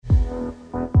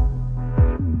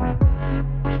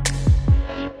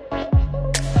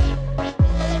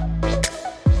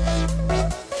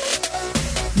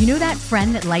that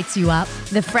friend that lights you up?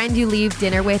 The friend you leave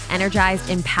dinner with energized,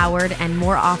 empowered, and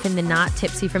more often than not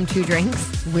tipsy from 2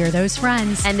 drinks. We're those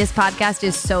friends. And this podcast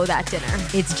is So That Dinner.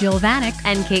 It's Jill Vanek.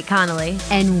 And Kate Connolly.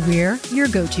 And we're your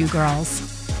go-to girls.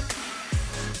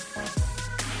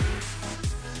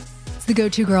 It's the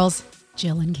go-to girls,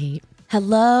 Jill and Kate.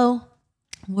 Hello.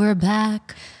 We're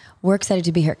back. We're excited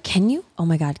to be here. Oh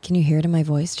my God, can you hear it in my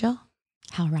voice, Jill?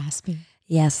 How raspy.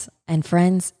 Yes. And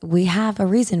friends, we have a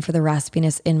reason for the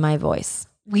raspiness in my voice.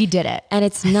 We did it. And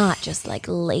it's not just like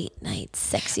late night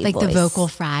sexy like voice. the vocal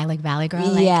fry, like Valley Girl.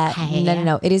 Like, yeah. hey.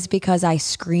 No. It is because I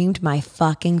screamed my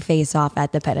fucking face off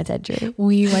at the penitentiary.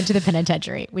 We went to the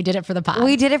penitentiary. We did it for the pod.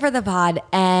 We did it for the pod.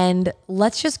 And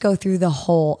let's just go through the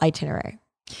whole itinerary.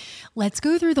 Let's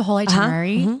go through the whole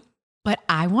itinerary. Mm-hmm. But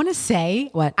I want to say,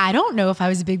 what? I don't know if I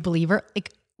was a big believer.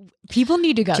 Like, people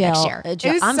need to go Jill, next year.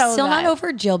 Jill, I'm so still good. not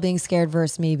over Jill being scared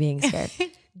versus me being scared.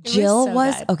 Jill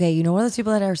was okay. You know, one of those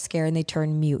people that are scared and they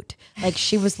turn mute. Like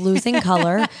she was losing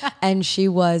color and she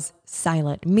was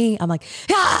silent. Me, I'm like,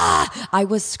 ah! I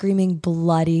was screaming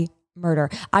bloody murder.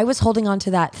 I was holding on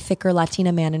to that thicker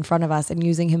Latina man in front of us and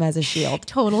using him as a shield.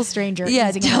 Total stranger. Yeah,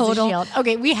 using him as a shield.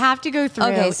 Okay, we have to go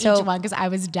through each one because I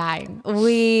was dying.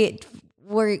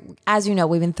 We're, as you know,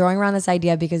 we've been throwing around this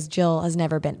idea because Jill has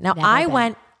never been. Now, I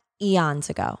went eons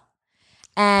ago.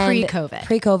 And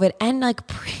pre-COVID and like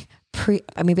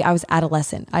maybe I was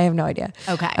adolescent. I have no idea.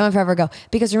 Okay. I went forever ago.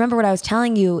 Because remember what I was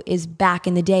telling you is back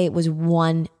in the day, it was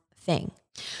one thing.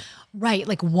 Right.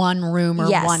 Like one room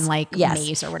or one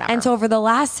maze or whatever. And so over the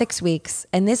last 6 weeks,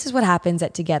 and this is what happens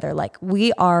at Together, like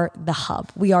we are the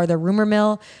hub. We are the rumor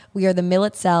mill. We are the mill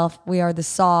itself. We are the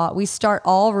saw. We start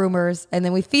all rumors and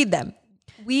then we feed them.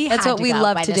 That's what we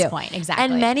love to do. Point. Exactly.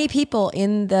 And many people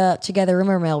in the Together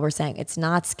rumor mill were saying it's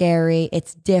not scary,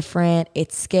 it's different,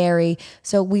 it's scary.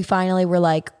 So we finally were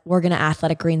like, we're gonna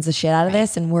athletic greens the shit out of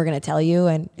this, and we're gonna tell you,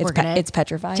 and it's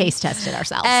petrifying. Taste test it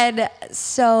ourselves. And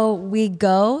so we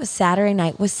go Saturday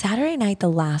night. Was Saturday night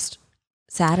the last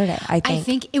Saturday? I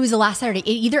think it was the last Saturday. It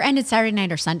either ended Saturday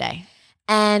night or Sunday.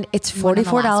 And it's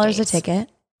 $44 a ticket.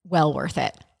 Well worth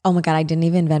it. Oh my God, I didn't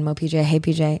even Venmo PJ. Hey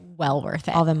PJ. Well worth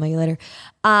it. I'll Venmo you later.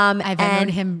 I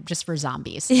Venmoed him just for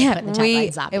zombies. Yeah,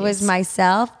 zombies. It was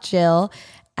myself, Jill,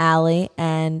 Allie,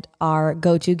 and our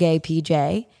go-to gay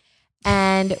PJ.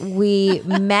 And we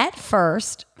met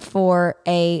first for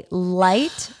a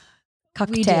light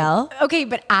cocktail. Okay,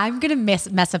 but I'm going to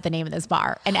mess up the name of this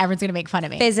bar and everyone's going to make fun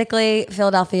of me. Physically,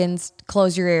 Philadelphians,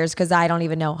 close your ears because I don't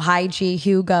even know. Hygie,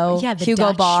 Hugo, yeah, the Hugo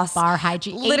Dutch Boss. Bar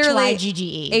Hygie. Literally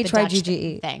Hyggee.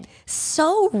 Hyggee thing.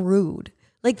 So rude.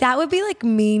 Like that would be like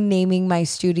me naming my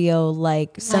studio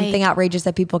like something outrageous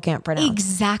that people can't pronounce.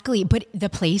 Exactly. But the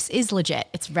place is legit.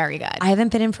 It's very good. I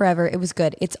haven't been in forever. It was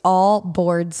good. It's all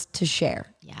boards to share.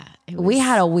 Yeah. We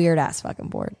had a weird ass fucking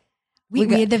board. We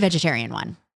had the vegetarian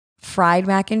one. Fried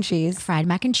mac and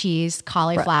cheese,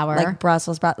 cauliflower, like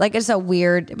Brussels sprouts. Like it's a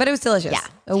weird, but it was delicious. Yeah.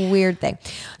 A weird thing.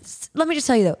 Let me just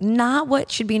tell you though, not what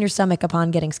should be in your stomach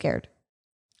upon getting scared.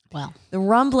 Well, the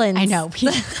rumblings. I know.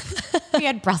 We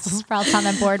had Brussels sprouts on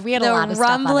that board. We had a lot of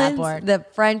stuff on that board. The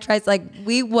French fries. Like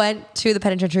we went to the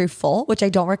penitentiary full, which I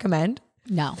don't recommend.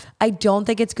 No, I don't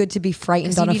think it's good to be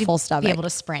frightened on a full stomach. Be able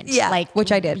to sprint. Yeah, like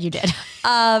which I did. You did.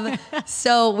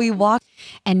 So we walked,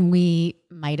 and we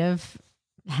might have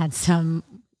had some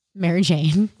Mary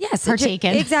Jane. Yes,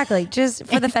 partaken exactly, just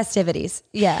for the festivities.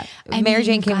 Yeah, Mary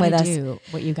Jane came with us. Do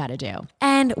what you got to do.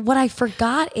 And what I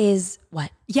forgot is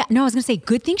what? Yeah, no, I was gonna say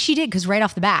good thing she did because right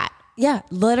off the bat. Yeah,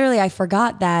 literally, I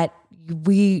forgot that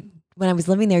when I was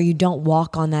living there, you don't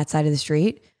walk on that side of the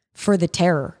street for the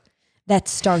terror that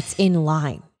starts in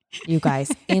line. You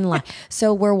guys, in line.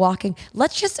 So we're walking.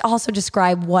 Let's just also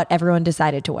describe what everyone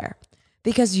decided to wear.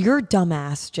 Because you're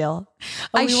dumbass, Jill.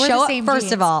 I show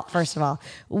up. First of all,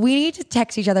 we need to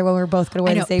text each other when we're both going to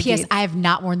wear the same jeans. I have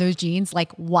not worn those jeans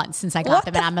like once since I got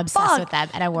them, and I'm obsessed with them.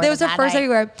 And I wore them. That was the first time you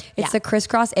wear. It's the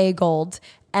crisscross A gold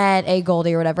and A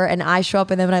Goldie or whatever. And I show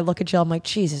up, and then when I look at Jill, I'm like,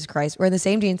 Jesus Christ, we're in the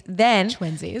same jeans. Then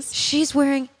twinsies. She's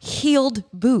wearing heeled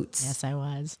boots. Yes, I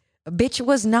was. A bitch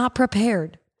was not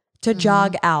prepared to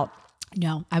jog out.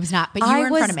 No, I was not. But you were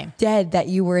in front of me. I was dead that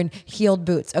you were in heeled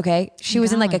boots. Okay. She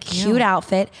was in like a cute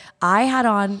outfit. I had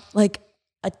on like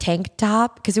a tank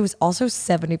top because it was also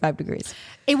 75 degrees.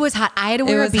 It was hot. I had to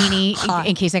wear a beanie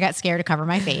in case I got scared to cover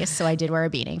my face. So I did wear a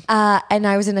beanie. And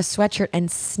I was in a sweatshirt and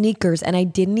sneakers, and I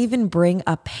didn't even bring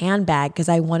a pan bag because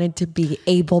I wanted to be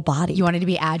able-bodied. You wanted to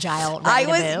be agile.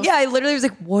 I literally was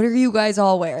like, what are you guys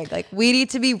all wearing? Like, we need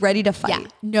to be ready to fight. Yeah.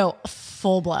 No,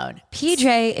 full blown.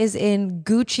 PJ is in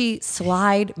Gucci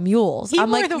slide mules. I'm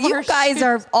wore like, the you worst guys shoes.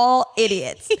 are all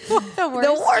idiots. The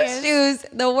worst shoes.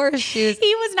 The worst shoes.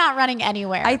 He was not running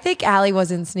anywhere. I think Allie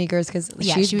was in sneakers because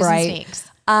Yeah, she's she was in bright. sneaks.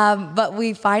 But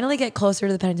we finally get closer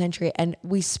to the penitentiary and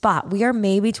we are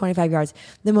maybe 25 yards.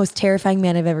 The most terrifying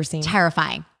man I've ever seen.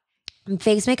 Terrifying.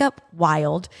 Face makeup,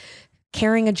 wild.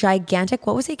 Carrying a gigantic,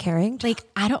 what was he carrying? Like,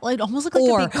 it almost looked like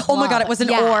Oar. a big Oh my God, club. it was an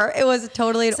Yeah. oar. It was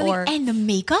totally an Something- oar. And the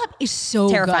makeup is so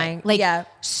Terrifying. good. Like, Yeah.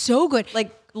 so good.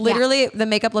 Like literally the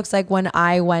makeup looks like when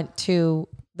I went to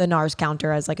the NARS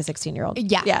counter as like a 16-year-old.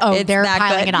 Yeah. Oh, it's they're that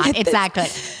piling good. it on. It's that good.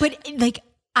 But like,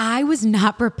 I was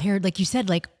not prepared. Like you said,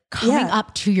 like coming Yeah.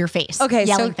 up to your face, Okay,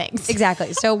 yelling so things.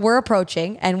 Exactly. So we're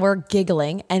approaching and we're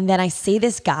giggling, and then I see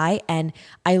this guy, and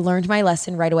I learned my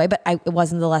lesson right away. But it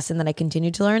wasn't the lesson that I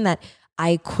continued to learn. That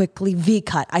I quickly V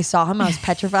cut. I saw him. I was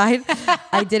petrified.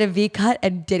 I did a V cut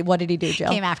and what did he do, Jill?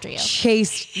 Came after you.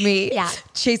 Chased me. Yeah.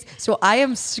 Chased. So I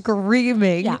am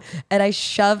screaming, Yeah. and I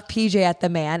shove PJ at the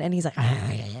man, and he's like,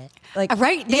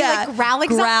 Right. They like growling.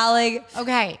 growling.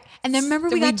 Okay. And then remember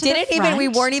So we got to the front. we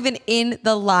weren't even in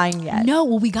the line yet. No,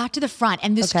 well, we got to the front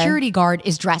and the security guard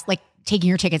is dressed like taking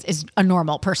your tickets is a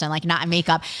normal person, like not in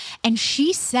makeup. And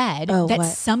she said that what?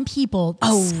 some people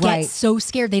get right. so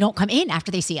scared they don't come in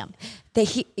after they see him.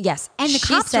 Yes. And the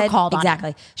She cops are called on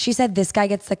exactly. She said this guy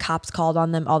gets the cops called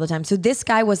on them all the time. So this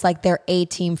guy was like their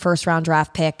A-team first round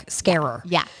draft pick scarer.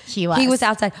 Yeah, he was. He was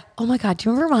outside. Oh my God. Do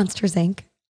you remember Monsters Inc.?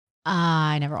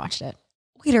 I never watched it.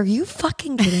 Wait, are you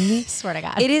fucking kidding me? Swear to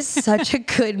God. It is such a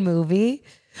good movie.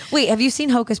 Wait, have you seen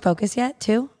Hocus Pocus yet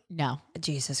too? No.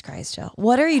 Jesus Christ, Jill.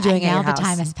 What are you doing at Now your the house?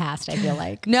 time has passed, I feel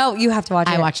like. No, you have to watch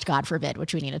it. I watched God Forbid,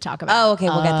 which we need to talk about. Oh, okay.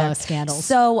 We'll get there. Scandals.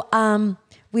 So,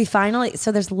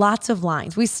 so there's lots of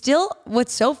lines.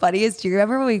 What's so funny is, do you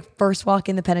remember when we first walk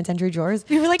in the penitentiary doors?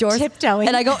 We were like tiptoeing.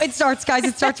 And I go, it starts, guys.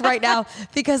 It starts right now.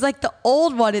 Because like the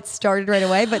old one, it started right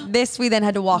away. But this, we then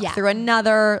had to walk Yeah. through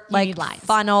another You like need lines.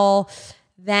 funnel.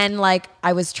 Then like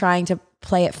I was trying to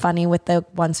play it funny with the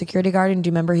one security guard. And do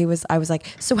you remember I was like,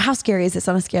 so how scary is this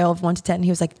on a scale of 1 to 10? And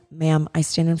he was like, ma'am, I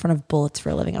stand in front of bullets for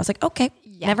a living. I was like, okay,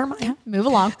 never mind. Yeah, move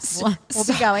along. We'll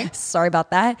be going. Sorry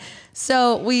about that.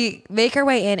 So we make our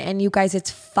way in, and you guys, it's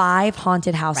 5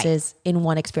 haunted houses in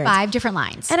one experience. 5 different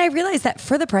lines. And I realized that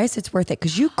for the price, it's worth it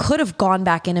because you could have gone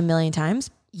back in a million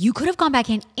times. You could have gone back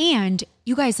in and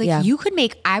you guys, like you could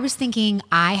I was thinking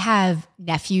I have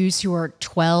nephews who are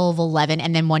 12, 11,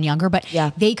 and then one younger, but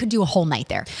they could do a whole night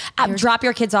there. Drop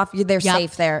your kids off. They're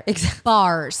safe there.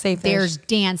 Bars, Safe there. there's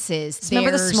dances.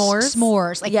 Remember the there's s'mores?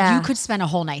 S'mores. Like you could spend a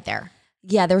whole night there.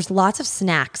 Yeah, there's lots of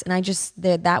snacks. And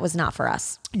that was not for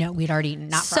us. No, we'd already eaten.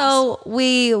 Not for us. So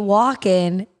we walk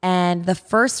in, and the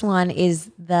first one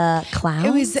is the clowns.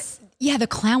 It was, the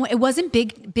clown. It wasn't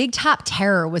Big Top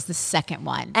Terror was the second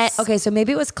one. Okay, so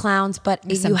maybe it was clowns, but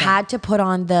you had to put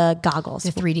on the goggles.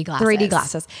 The 3D glasses. 3D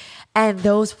glasses. And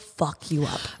those fuck you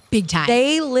up. Big time.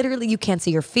 They literally, you can't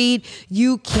see your feed.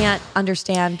 You can't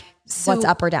understand what's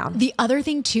up or down. The other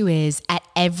thing too is at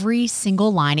every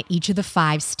single line at each of the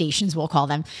 5 stations, we'll call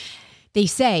them, they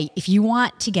say if you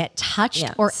want to get touched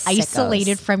or sickos.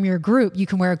 isolated from your group, you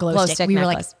can wear a glow stick. We were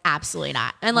like, necklace. absolutely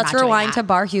not. And We're let's not doing rewind that. to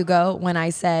Bar Hugo when I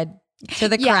said to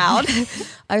the crowd,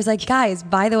 I was like, guys,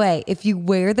 by the way, if you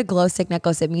wear the glow stick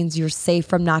necklace, it means you're safe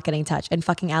from not getting touched. And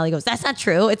fucking Allie goes, that's not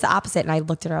true. It's the opposite. And I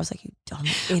looked at her, I was like, you dumb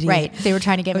idiot. Right. They were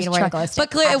trying to get me to wear a glow stick. But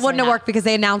clearly it Absolutely wouldn't have not. worked because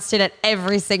they announced it at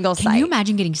every single site. Can you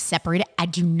imagine getting separated? I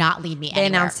do not lead me They anywhere.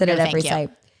 announced it No, at every thank you. site.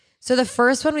 So the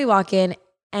first one we walk in,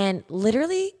 and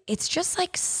literally it's just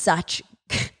like such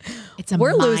It's a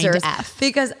we're mind losers F.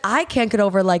 because I can't get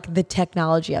over like the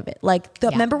technology of it. Like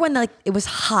remember when like it was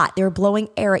hot, they were blowing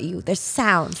air at you. There's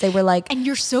sounds. They were like, And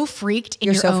you're so freaked in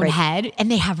You're your so own freaked. head, and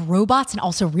they have robots and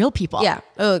also real people. yeah,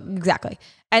 exactly.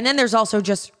 And then there's also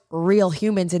just real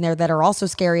humans in there that are also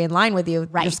scary in line with you.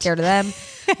 Right. You're scared of them.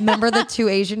 Remember the 2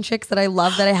 Asian chicks that I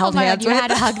love that I held Oh my hands God, you with? had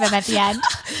to hug them at the end.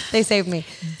 They saved me.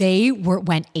 They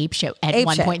went ape shit at Ape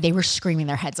one shit. point. They were screaming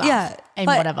their heads off. Yeah. in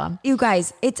but one of them. You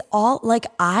guys, it's all like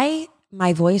my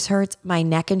voice hurts, my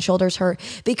neck and shoulders hurt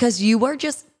because you were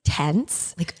just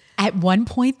tense. Like at one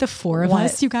point, the 4 of What?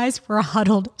 us, you guys, were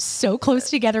huddled so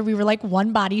close together. We were like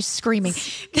one body screaming.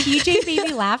 PJ made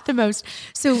me laugh the most.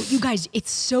 So you guys, it's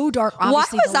so dark.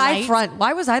 Obviously, Why was the I lights- front?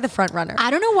 Why was I the front runner?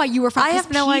 I don't know why you were front. I have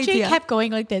 'cause no PJ idea. kept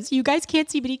going like this. You guys can't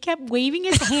see, but he kept waving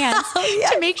his hands yeah,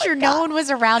 to I make sure no one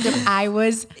was around him. I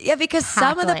was Yeah, because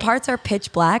some of the Cackling. parts are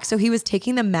pitch black. So he was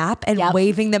taking the map and Yep.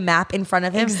 waving the map in front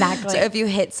of him. Exactly. So if you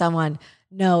hit someone,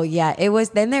 it was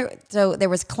then there. So there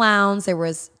was clowns, there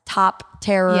was Top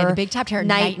Terror. Yeah, the Big Top Terror,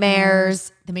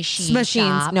 Nightmares, the machine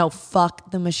machines. shop. No, fuck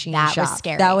the machine That shop. was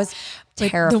scary. That was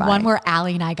terrifying. The one where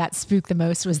Allie and I got spooked the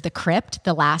most was the crypt,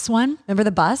 the last one. Remember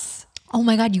the bus? Oh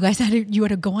my God, you guys had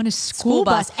to go on a school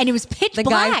bus and it was pitch black. The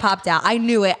guy popped out. I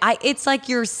knew it. It's like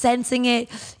you're sensing it.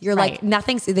 You're like,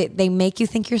 nothing's, they make you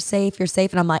think you're safe.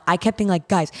 And I'm like, I kept being like,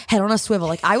 guys, head on a swivel.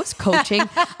 Like I was coaching.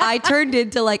 I turned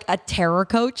into like a terror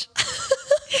coach.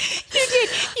 You did.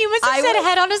 You must have said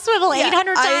head on a swivel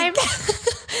 800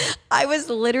 times. I was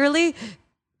literally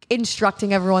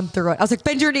instructing everyone through it. I was like,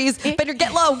 bend your knees, get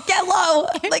low.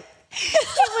 Like,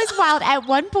 it was wild. At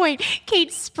one point,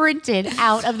 Kate sprinted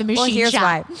out of the machine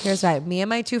shop. Here's why. Me and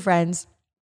my two friends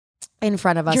in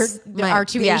front of us, our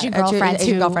two Asian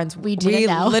girlfriends, we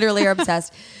literally are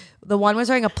obsessed. The one was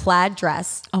wearing a plaid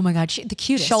dress. Oh my God, the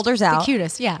cutest. Shoulders out. The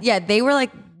cutest, yeah. Yeah, they were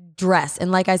like dressed. And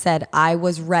like I said, I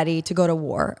was ready to go to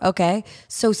war, okay?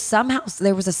 So somehow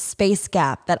there was a space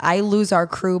gap that I lose our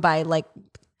crew by like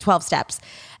 12 steps.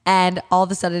 And all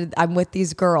of a sudden I'm with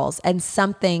these girls and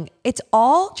it's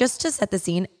all just to set the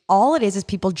scene. All it is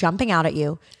people jumping out at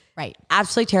you. Right.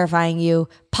 Absolutely terrifying you,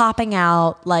 popping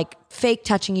out, like fake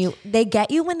touching you. They get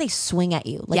you when they swing at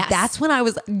you. Like that's when I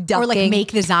was ducking. Or like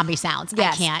make the zombie sounds.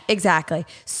 Yes, I can't. Exactly.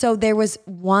 So there was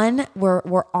one, we're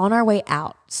on our way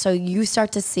out. So you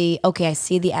start to see, okay, I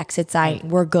see the exit sign. Right.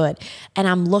 We're good. And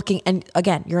I'm looking, and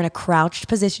again, you're in a crouched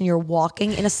position. You're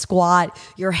walking in a squat.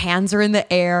 Your hands are in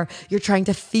the air. You're trying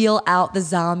to feel out the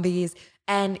zombies.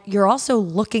 And you're also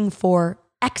looking for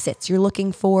exits. You're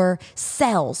looking for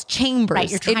cells, chambers. Right.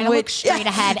 You're trying to look straight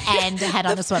ahead and head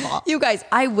on the swivel. You guys,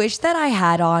 I wish that I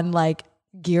had on like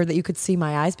gear that you could see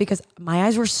my eyes, because my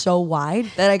eyes were so wide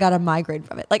that I got a migraine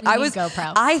from it. Like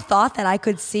I thought that I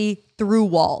could see through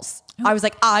walls. I was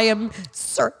like, I am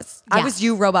certain. I was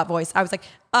you, robot voice. I was like,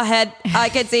 ahead, I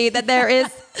can see that there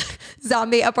is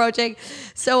zombie approaching.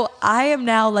 So I am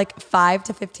now like 5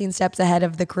 to 15 steps ahead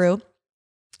of the crew.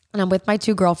 And I'm with my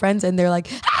two girlfriends and they're like,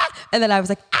 ah! And then I was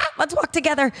like, let's walk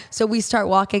together. So we start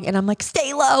walking and I'm like,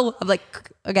 stay low. I'm like,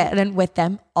 okay. And then with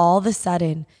them, all of a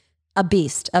sudden, a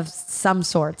beast of some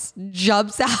sorts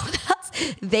jumps out at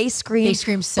us. They scream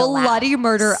so bloody loud.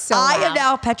 murder. So I loud. am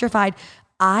now petrified.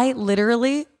 I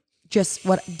literally just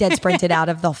dead sprinted out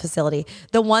of the facility.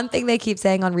 The one thing they keep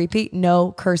saying on repeat,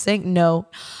 no cursing, no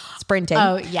sprinting.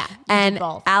 Oh yeah. And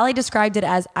Allie described it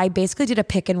as, I basically did a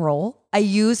pick and roll. I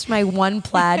used my one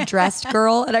plaid dressed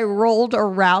girl and I rolled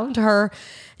around her,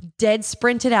 dead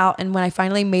sprinted out. And when I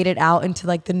finally made it out into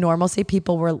like the normalcy,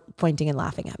 people were pointing and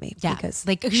laughing at me. Yeah. Because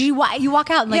like you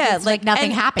walk out and like, it's like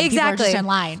nothing happened. Exactly. People are just in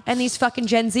line. And these fucking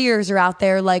Gen Zers are out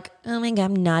there like, oh my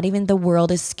God, not even the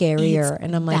world is scarier.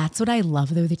 And I'm like, that's what I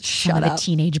love though. Some of the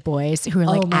teenage boys who are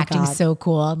like acting so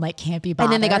cool and like can't be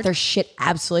bothered. And then they got their shit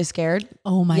absolutely scared.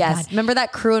 Oh my God. Remember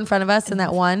that crew in front of us and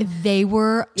that one? They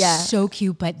were so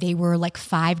cute, but they were like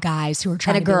 5 guys who were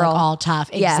trying to be like all tough.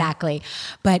 Exactly.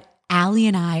 But Allie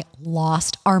and I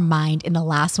lost our mind in the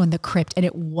last one, the crypt, and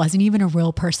it wasn't even a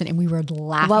real person, and we were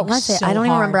laughing. What was it? I don't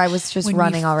even remember. I was just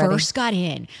running already. When we first got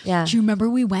in, do you remember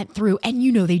we went through, and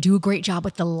you know they do a great job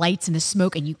with the lights and the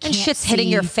smoke, and you can't see. Shit's hitting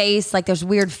your face, like there's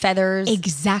weird feathers.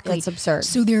 Exactly. It's absurd.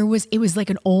 So it was like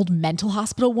an old mental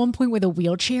hospital at one point with a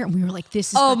wheelchair, and we were like, this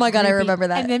is oh my God, creepy. I remember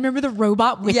that. And then remember the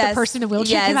robot with the person in the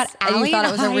wheelchair came out. And you thought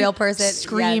it was a real person.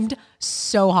 Screamed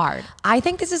so hard. I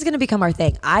think this is going to become our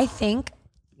thing. I think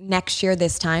next year,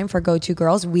 this time for Go To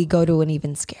Girls, we go to an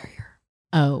even scarier.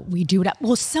 Oh, we do it up.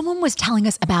 Well, someone was telling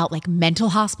us about like mental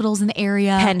hospitals in the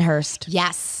area. Pennhurst.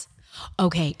 Yes.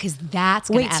 Okay, because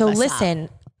that's going to so listen,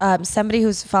 somebody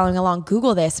who's following along,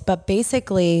 Google this, but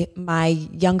basically my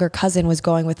younger cousin was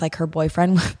going with like her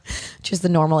boyfriend, which is the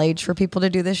normal age for people to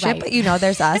do this shit, but you know,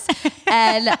 there's us.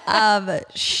 And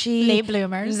late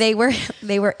bloomers. They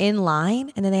were in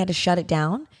line and then they had to shut it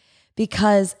down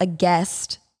because a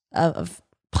guest of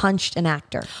punched an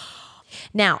actor.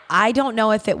 Now, I don't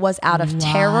know if it was out of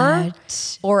terror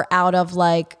or out of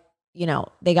like, you know,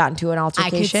 they got into an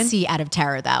altercation. I could see out of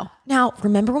terror though. Now,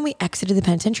 remember when we exited the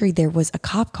penitentiary, there was a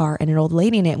cop car and an old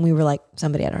lady in it and we were like,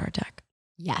 somebody had a heart attack.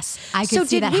 Yes, I could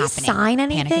see that happening. So did we sign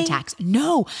anything? Panic attacks.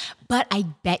 No, but I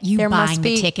bet you buying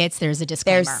the tickets, there's a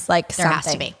disclaimer. There's like there has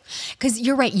to be. Because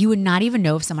you're right, you would not even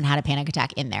know if someone had a panic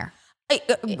attack in there.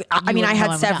 I mean, I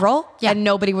had several and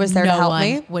nobody was there to help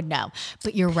me. No one would know.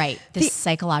 But you're right. The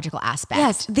psychological aspect.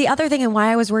 Yes. The other thing and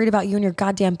why I was worried about you and your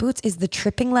goddamn boots is the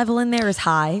tripping level in there is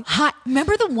high.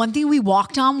 Remember the one thing we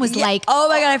walked on was like, oh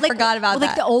my God, I forgot about that.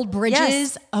 Like the old bridges.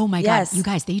 Yes. Oh my God. You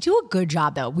guys, they do a good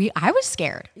job though. I was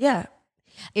scared. Yeah.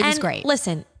 It was great.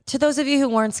 Listen, to those of you who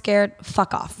weren't scared,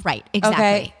 fuck off. Right, exactly.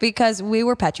 Okay? Because we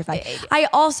were petrified. I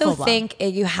also think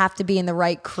you have to be in the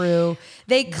right crew.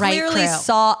 They clearly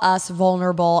saw us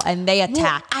vulnerable and they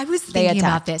attacked. Well, I was thinking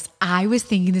about this. I was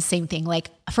thinking the same thing. Like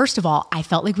first of all, I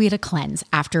felt like we had a cleanse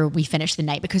after we finished the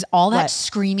night because all that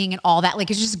screaming and all that, like,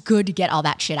 it's just good to get all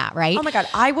that shit out, right? Oh my God.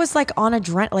 I was like on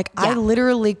adrenaline. Like I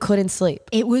literally couldn't sleep.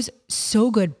 It was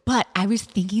so good. But I was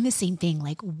thinking the same thing.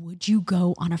 Like, would you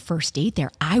go on a first date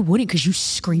there? I wouldn't, because you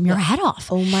scream your head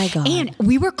off. Oh my God. And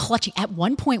we were clutching. At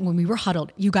one point when we were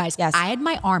huddled, you guys, I had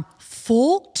my arm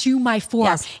full to my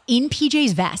forearm in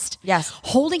PJ's vest. Yes.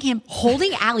 Holding him,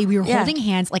 holding Allie. We were holding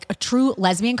hands like a true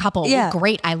lesbian couple. Yeah.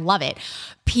 Great. I love it.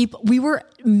 We were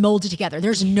molded together.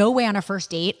 There's no way on a first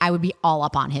date I would be all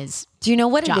up on his. Do you know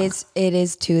what junk. it is? It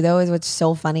is too, though, is what's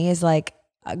so funny is like,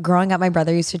 growing up, my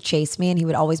brother used to chase me and he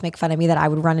would always make fun of me that I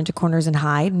would run into corners and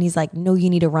hide. And he's like, no, you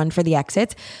need to run for the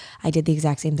exits. I did the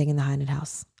exact same thing in the haunted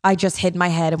house. I just hid my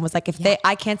head and was like,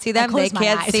 I can't see them, they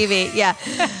can't see me. Yeah.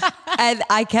 And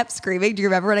I kept screaming. Do you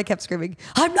remember when I kept screaming?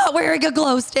 I'm not wearing a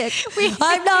glow stick.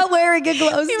 I'm not wearing a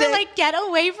glow stick. We were like, get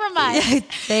away from us.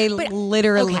 They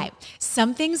literally. Okay.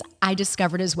 Some things I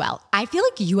discovered as well. I feel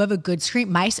like you have a good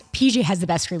scream. PJ has the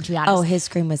best scream, to be honest. Oh, his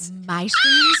scream was. My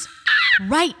screams.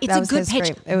 Right. It's a good pitch.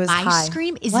 Scream. It was my high.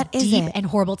 scream is what is deep it? and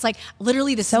horrible. It's like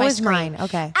literally the So is scream. mine.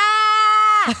 Okay.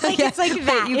 Like it's like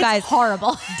that. You guys, it's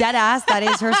horrible. Dead ass. That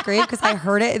is her scream because I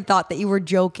heard it and thought that you were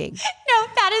joking. No,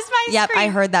 that is my Yep, scream. I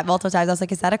heard that multiple times. I was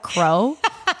like, is that a crow?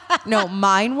 No,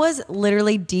 mine was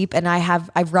literally deep and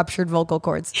I've ruptured vocal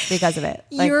cords because of it.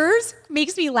 Like, yours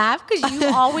makes me laugh because you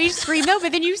always scream though,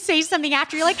 but then you say something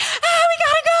after, you're like, we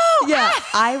gotta go. yeah,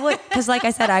 I would, because like I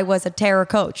said, I was a terror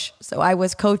coach. So I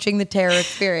was coaching the terror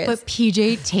experience. But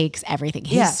PJ takes everything.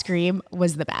 His scream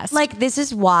was the best. Like this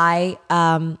is why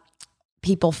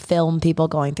people film people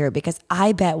going through, because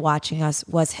I bet watching us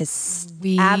was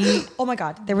oh my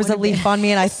God, there was a leaf on me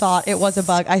and I thought it was a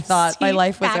bug. I thought my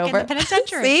life was back over. in the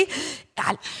penitentiary. See?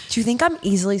 God, do you think I'm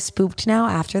easily spooked now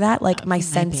after that? Like my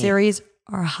sensories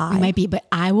are high. It might be, but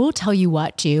I will tell you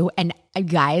what too. And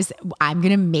guys, I'm going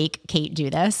to make Kate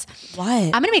do this. What? I'm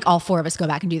going to make all four of us go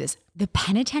back and do this. The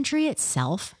penitentiary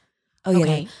itself. Oh yeah,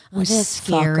 okay, was this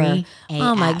scary.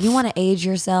 Oh my! AF. You want to age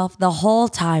yourself? The whole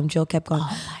time, Jill kept going.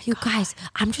 You guys,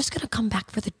 I'm just gonna come back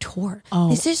for the tour.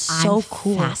 This is so I'm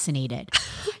cool. Fascinated.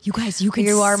 You guys, you could.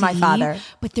 You are my father.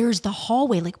 But there's the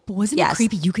hallway. Like, wasn't it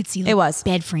creepy? You could see like it was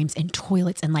bed frames and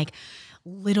toilets and like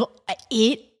little.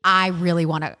 I really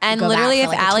want to. And go literally, back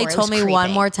for, if like, Allie a tour, it told was me one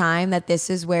creepy. more time that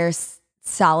this is where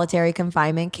solitary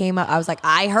confinement came up, I was like,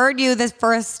 I heard you this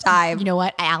first time. You know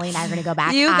what? Allie and I are going to go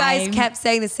back. You guys kept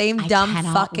saying the same dumb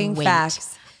fucking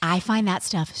facts. I find that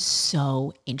stuff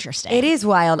so interesting. It is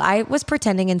wild. I was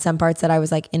pretending in some parts that I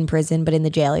was like in prison, but in the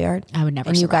jail yard. I would never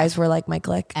And survive. you guys were like my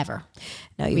clique. Ever.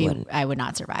 No, you wouldn't. I would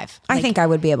not survive. I think I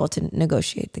would be able to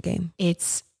negotiate the game.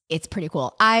 It's pretty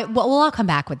cool. I'll come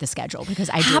back with the schedule because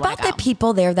I do. How about the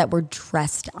people there that were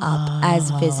dressed up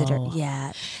as visitors?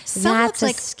 Yeah, Some that's looked a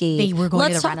like ski. they were going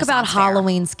to Let's the talk about Renaissance Fair.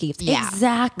 Halloween skis. Yeah.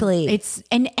 Exactly. It's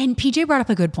and PJ brought up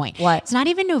a good point. What? It's not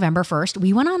even November 1st.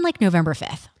 We went on like November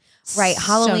 5th. Right.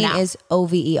 Halloween now- is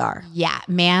OVER. Yeah,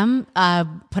 ma'am.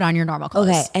 Put on your normal clothes.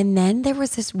 Okay. And then there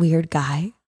was this weird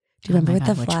guy. Do you remember with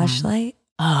God, the which one? flashlight?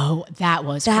 Oh, that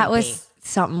was creepy.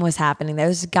 Something was happening. There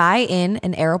was a guy in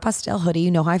an Aeropostale hoodie.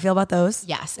 You know how I feel about those?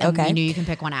 Yes. And Okay. you knew you can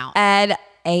pick one out. And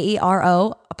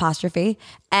AERO apostrophe.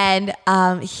 And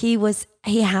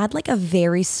he had like a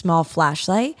very small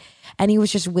flashlight and he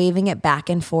was just waving it back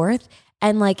and forth.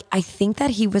 And like, I think that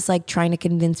he was like trying to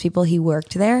convince people he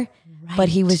worked there, but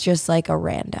he was just like a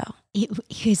rando.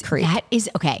 That is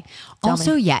okay.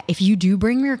 Also, yeah, if you do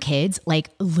bring your kids, like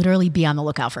literally be on the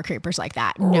lookout for creepers like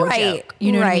that. No joke.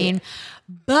 You know what I mean?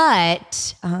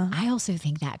 But I also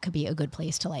think that could be a good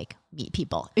place to like meet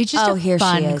people. It's just a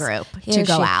fun group to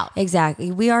go out.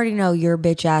 Exactly. We already know your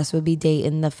bitch ass would be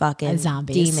dating the fucking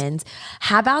zombies. demons.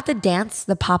 How about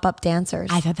the pop-up dancers?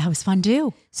 I thought that was fun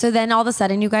too. So then all of a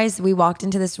sudden, you guys, we walked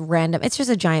into this random, it's just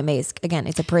a giant maze. Again,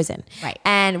 it's a prison. Right.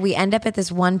 And we end up at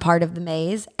this one part of the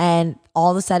maze and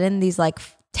all of a sudden these like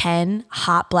 10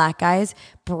 hot black guys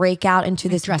break out into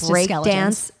this dressed as break skeletons.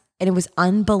 dance. And it was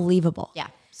unbelievable. Yeah,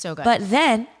 so good. But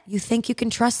then you think you can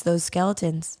trust those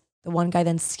skeletons. The one guy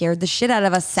then scared the shit out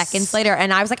of us seconds later.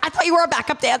 And I was like, I thought you were a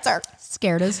backup dancer.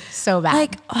 Scared us so bad.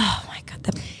 Like, oh my God,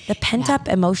 the pent up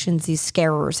emotions these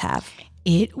scarers have.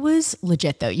 It was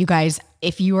legit though. You guys,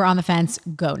 if you were on the fence,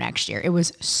 go next year. It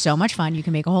was so much fun. You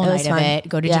can make a whole night of it.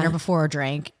 Go to dinner before a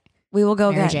drink. We will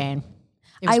go Mary again. Jane.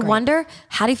 It was I great. wonder,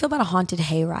 how do you feel about a haunted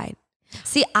hayride?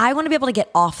 See, I want to be able to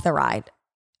get off the ride.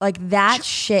 Like that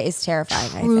shit is terrifying.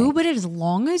 True, I think. but as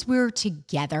long as we're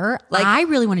together, like I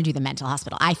really want to do the mental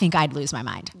hospital. I think I'd lose my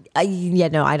mind.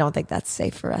 No, I don't think that's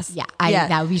safe for us. Yeah,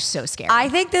 that would be so scary. I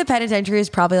think the penitentiary is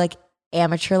probably like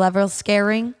amateur level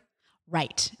scaring.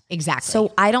 Right. Exactly.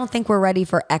 So I don't think we're ready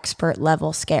for expert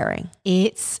level scaring.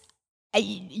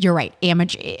 You're right.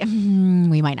 Amateur.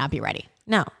 We might not be ready.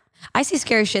 No, I see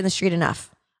scary shit in the street enough.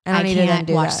 I don't can't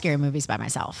watch scary movies by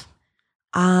myself.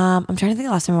 I'm trying to think of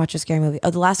the last time I watched a scary movie. Oh,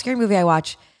 the last scary movie I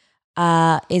watched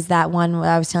is that one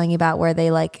I was telling you about where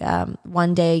they like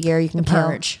one day a year you can kill.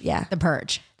 Purge. Yeah. The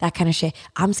Purge. That kind of shit.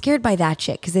 I'm scared by that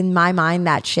shit because in my mind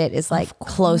that shit is like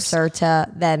closer to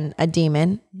than a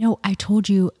demon. No, I told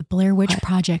you Blair Witch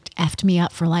Project effed me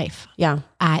up for life. Yeah.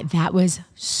 That was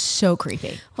so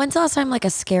creepy. When's the last time like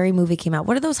a scary movie came out?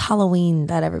 What are those Halloween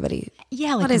that everybody...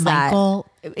 Yeah, like what is Michael.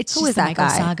 That? It's Who just is the that Michael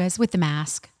guy? sagas with the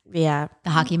mask. Yeah. The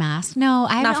hockey mask. No,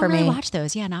 I Not don't for really me. watch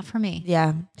those. Yeah, not for me.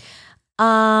 Yeah.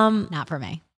 Not for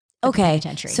me. Okay.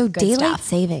 Penitentiary. So Good daylight stuff.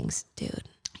 savings, dude.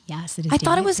 Yes, it is. I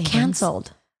thought it daylight was savings.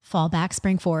 canceled. Fall back,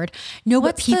 spring forward. No,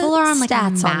 What's but people the are on like a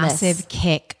stats on this? massive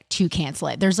kick to cancel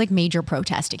it. There's like major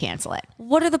protest to cancel it.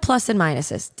 What are the plus and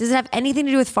minuses? Does it have anything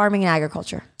to do with farming and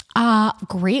agriculture?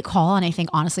 Great call. And I think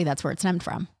honestly, that's where it stemmed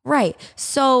from. Right.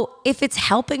 So if it's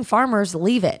helping farmers,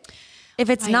 leave it. If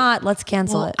it's not, let's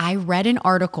cancel it. I read an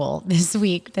article this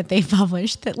week that they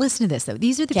published that, listen to this though.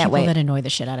 These are the people that annoy the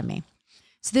shit out of me.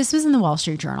 So this was in the Wall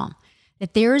Street Journal,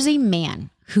 that there is a man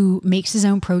who makes his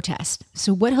own protest.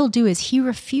 So what he'll do is he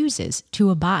refuses to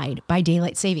abide by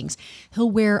daylight savings. He'll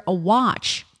wear a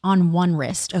watch on one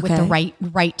wrist with the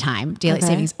right time, daylight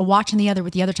savings, a watch on the other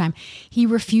with the other time. He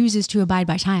refuses to abide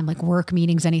by time, like work,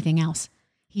 meetings, anything else.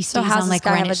 He stays on like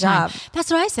Greenwich time. That's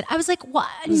what I said. I was like, what?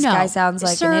 This guy sounds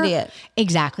like an idiot.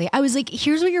 Exactly. I was like,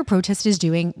 here's what your protest is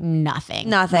doing. Nothing.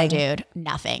 Nothing. Dude.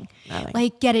 Nothing.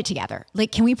 Like, get it together.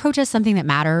 Like, can we protest something that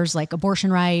matters, like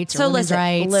abortion rights or women's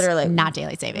rights? Literally. Not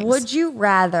daylight savings. Would you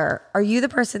rather, are you the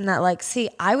person that like, see,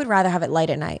 I would rather have it light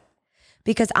at night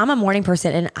because I'm a morning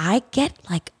person and I get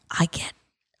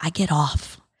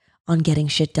off on getting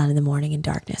shit done in the morning in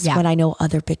darkness when I know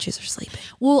other bitches are sleeping.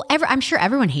 Well, I'm sure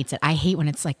everyone hates it. I hate when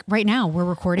it's like right now we're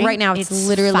recording. Right now it's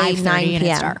literally 9 p.m. and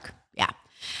it's dark. Yeah.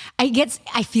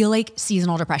 I feel like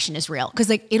seasonal depression is real because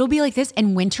like it'll be like this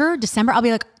in winter, December. I'll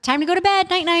be like, time to go to bed,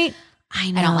 night, night.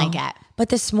 I know. I don't like it. But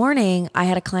this morning I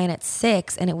had a client at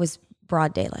 6 and it was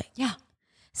broad daylight. Yeah.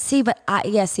 See, but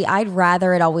I'd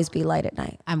rather it always be light at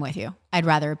night. I'm with you. I'd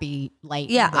rather it be light.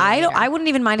 Yeah. I wouldn't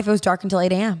even mind if it was dark until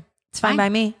 8 a.m. It's fine by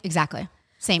me. Exactly.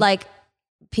 Same. Like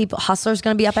hustlers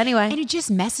going to be up anyway. And it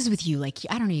just messes with you. Like,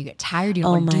 I don't know, you get tired. You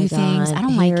don't want to do things. I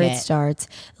don't like it. Here it starts.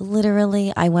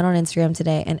 Literally, I went on Instagram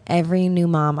today and every new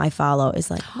mom I follow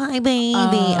is like, my baby.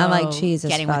 I'm like, Jesus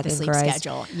getting fucking with the sleep Christ.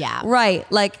 schedule. Yeah. Right.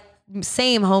 Like,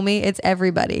 same homie. It's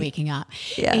everybody. Waking up.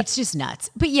 Yeah. It's just nuts.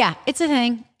 But yeah, it's a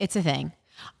thing. It's a thing.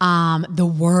 The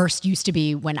worst used to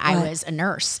be when I was a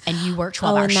nurse and you worked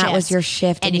 12-hour shifts. And that was your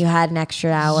shift and you had an extra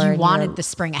hour. You wanted the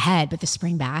spring ahead, but the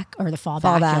spring back or the fall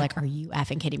back, you're like, are you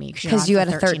effing kidding me? Because you had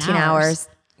a 13 hours.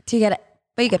 Do you get it?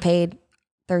 But you get paid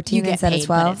 13 instead of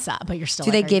 12. But you're still.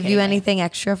 Do they give you anything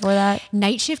extra for that?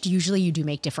 Night shift, usually you do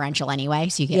make differential anyway.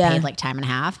 So you get paid like time and a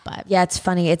half. But yeah, it's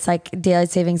funny. It's like daylight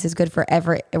savings is good for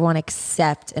everyone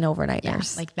except an overnight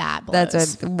nurse. Like that blows.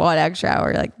 That's one extra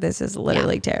hour. Like this is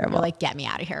literally terrible. You're like, get me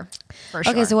out of here. For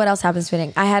sure. Okay, so what else happens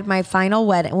today? I had my final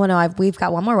wedding. Well, no, we've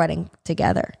got one more wedding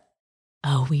together.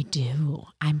 Oh, we do.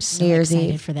 I'm so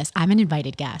excited for this. I'm an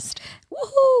invited guest.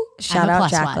 Woohoo! Shout out +1.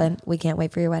 Jacqueline. We can't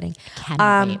wait for your wedding.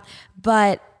 Cannot wait.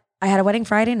 But I had a wedding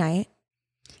Friday night.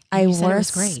 I wore a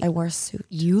suit. I wore a suit.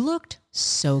 You looked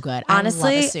so good.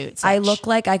 Honestly, I love a suit. I look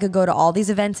like I could go to all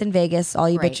these events in Vegas, all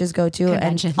you bitches go to,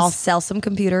 and I'll sell some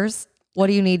computers. What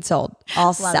do you need sold?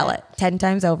 I'll sell it 10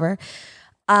 times over.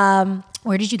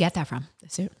 Where did you get that from? The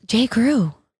suit? J.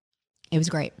 Crew. It was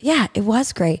great. Yeah, it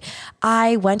was great.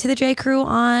 I went to the J. Crew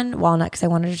on Walnut because I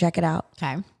wanted to check it out.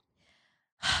 Okay.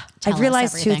 I've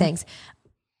realized two things.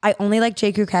 I only like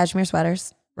J. Crew cashmere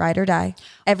sweaters, ride or die.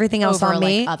 Everything else on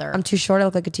me, I'm too short. I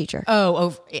look like a teacher.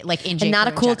 Like in J. And not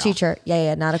Crew a cool in general. teacher.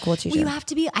 Yeah, not a cool teacher. Well, you have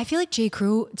to be. I feel like J.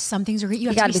 Crew. Some things are great. You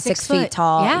have got to be 6 feet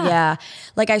tall. Yeah.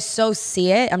 Like I so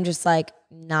see it. I'm just like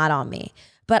not on me.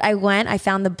 But I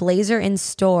found the blazer in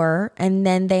store, and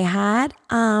then they had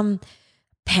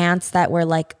pants that were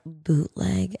like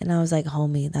bootleg, and I was like,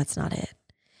 homie, that's not it.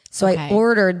 So I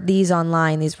ordered these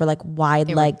online. These were like wide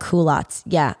leg culottes.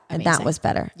 Yeah. And that was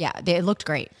better. Yeah. It looked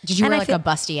great. Did you wear like a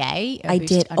bustier? I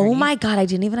did. Oh my God. I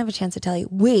didn't even have a chance to tell you.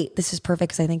 Wait, this is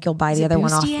perfect because I think you'll buy the other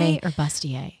one off me. Or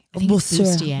bustier? I think it's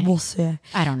bustier.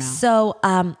 I don't know. So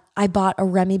I bought a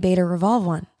Remy Bader Revolve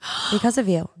one because of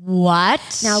you.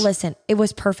 What? Now listen, it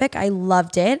was perfect. I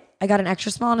loved it. I got an extra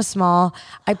small and a small.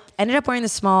 I ended up wearing the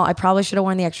small. I probably should have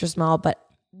worn the extra small, but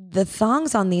the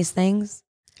thongs on these things.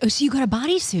 Oh, so you got a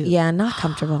bodysuit? Yeah, not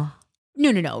comfortable.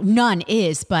 No. None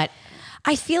is, but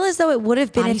I feel as though it would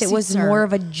have been if it was more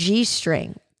of a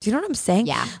G-string. Do you know what I'm saying?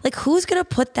 Yeah. Like who's going to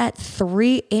put that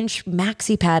 3-inch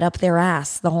maxi pad up their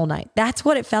ass the whole night? That's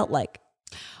what it felt like.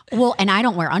 Well, and I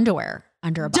don't wear underwear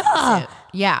under a bodysuit.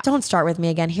 Yeah. Don't start with me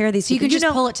again. Here are these So you people. can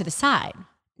just pull it to the side.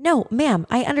 No, ma'am,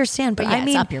 I understand, but yeah, I mean,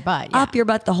 it's up your butt. Yeah. Up your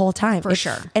butt the whole time. For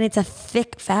sure. And it's a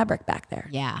thick fabric back there.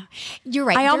 Yeah. You're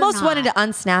right. I almost wanted to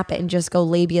unsnap it and just go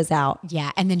labias out. Yeah.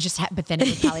 And then but then it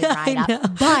would probably ride up.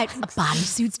 But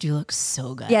bodysuits do look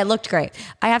so good. Yeah, it looked great.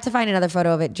 I have to find another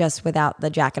photo of it just without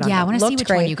the jacket on. Yeah, I want to see which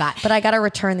one you got. But I got to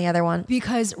return the other one.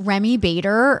 Because Remy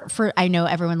Bader, I know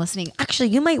everyone listening. Actually,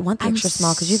 you might want the extra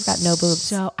small because you've got no boobs.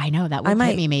 So I know that would I might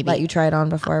hit me maybe. let you try it on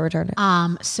before I return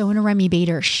it. So in a Remy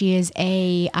Bader, she is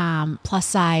a plus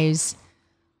size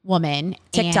woman,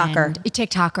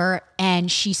 TikToker,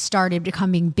 and she started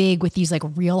becoming big with these like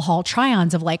real haul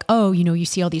try-ons of like, oh, you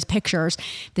see all these pictures,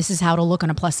 this is how it'll look on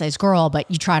a plus size girl, but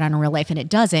you try it on in real life and it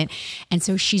doesn't. And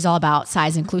so she's all about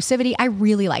size inclusivity. I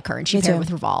really like her, and she paired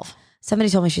with Revolve. Somebody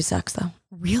told me she sucks though.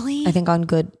 Really? I think on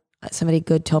Good. Somebody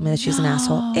good told me that she's an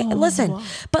asshole. Listen.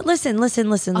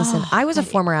 I was a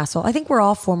former asshole. I think we're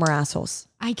all former assholes.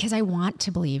 Because I want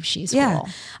to believe she's cool.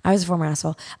 I was a former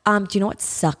asshole. Do you know what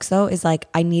sucks though? Is like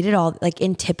I needed all like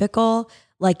in typical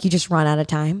like you just run out of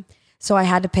time. So I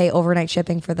had to pay overnight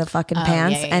shipping for the fucking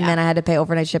pants, and then I had to pay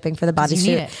overnight shipping for the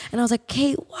bodysuit. And I was like,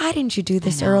 Kate, why didn't you do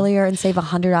this earlier and save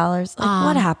 $100? Like,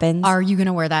 what happens? Are you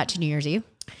gonna wear that to New Year's Eve?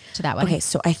 To that one? Okay,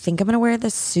 so I think I'm gonna wear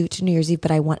the suit to New Year's Eve, but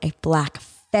I want a black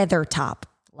feather top.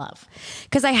 Love.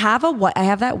 Because I have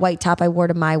that white top I wore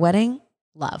to my wedding.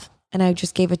 Love. And I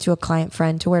just gave it to a client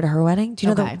friend to wear to her wedding. Do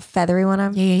you know the feathery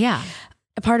one? Yeah.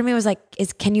 A part of me was like,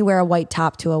 can you wear a white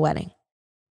top to a wedding?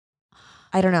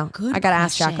 I don't know. I got to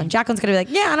ask Jacqueline. Jacqueline's going to be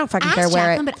like, yeah, I don't fucking care.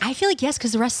 Wear it. But I feel like yes,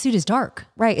 because the rest of the suit is dark.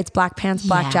 Right. It's black pants,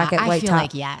 black jacket, white top. I feel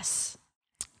like yes.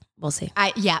 We'll see.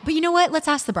 But you know what? Let's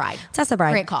ask the bride. Let's ask the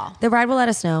bride. Great call. The bride will let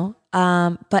us know.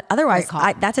 But otherwise,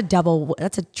 that's a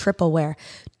triple wear.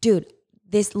 Dude,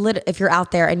 if you're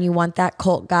out there and you want that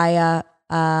Cult Gaia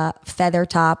feather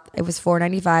top, it was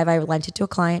 $4.95. I lent it to a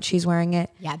client. She's wearing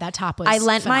it. Yeah, that top was I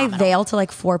lent phenomenal. my veil to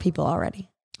like 4 people already.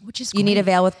 Which is You need a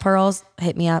veil with pearls?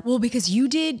 Hit me up. Well, because you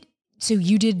did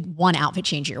one outfit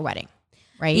change at your wedding,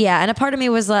 right? Yeah, and a part of me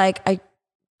was like,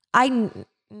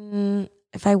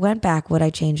 if I went back, would I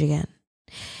change again?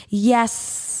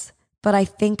 Yes, but I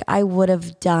think I would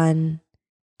have done,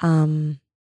 I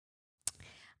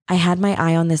had my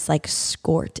eye on this like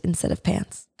skirt instead of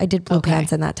pants. I did blue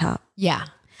pants in that top. Yeah.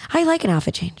 I like an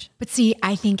outfit change. But see,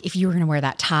 I think if you were going to wear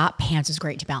that top, pants is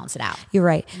great to balance it out. You're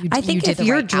right. I think if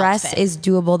your dress is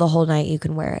doable the whole night, you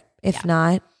can wear it. If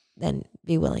not, then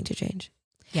be willing to change.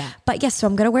 Yeah. But yes, so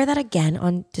I'm going to wear that again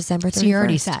on December 31st. So you're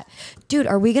already set. Dude,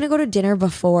 are we going to go to dinner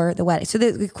before the wedding? So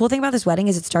the cool thing about this wedding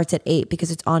is it starts at 8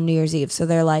 because it's on New Year's Eve. So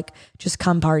they're like, just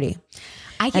come party.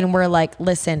 And we're like,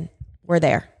 listen, we're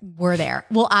there. We're there.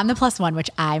 Well, I'm the +1, which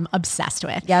I'm obsessed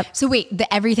with. Yep. So wait,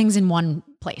 everything's in one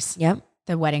place. Yep.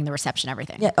 The wedding, the reception,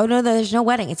 everything. Yeah. Oh no, there's no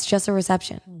wedding. It's just a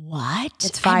reception. What?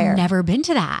 It's fire. I've never been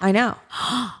to that. I know.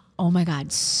 Oh my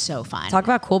God. So fun. Talk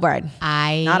about cool bride.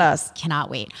 Not us. Cannot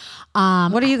wait.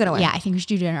 What are you going to wear? Yeah, I think we should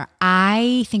do dinner.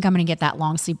 I think I'm going to get that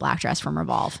long sleeve black dress from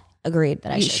Revolve. Agreed.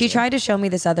 She tried to show me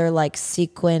this other like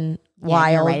sequin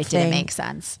wild right, thing. It didn't make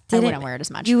sense. I wouldn't wear it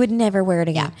as much. You would never wear it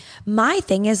again. Yeah. My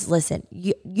thing is, listen,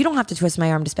 you don't have to twist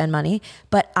my arm to spend money,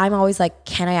 but I'm always like,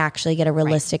 can I actually get a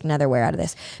realistic netherwear out of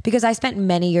this? Because I spent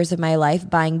many years of my life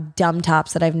buying dumb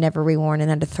tops that I've never reworn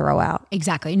and had to throw out.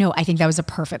 Exactly. No, I think that was a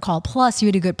perfect call. Plus, you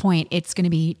had a good point. It's going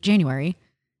to be January.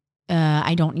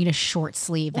 I don't need a short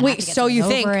sleeve. Wait, so you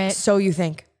think? So you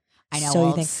think? I know.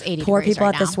 So you think? Poor people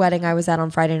at this wedding I was at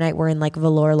on Friday night were in like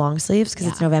velour long sleeves because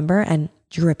it's November and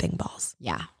dripping balls.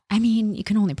 Yeah. I mean, you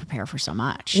can only prepare for so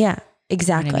much. Yeah,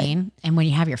 exactly. You know what I mean? And when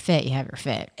you have your fit, you have your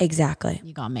fit. Exactly.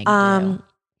 You got to make it do.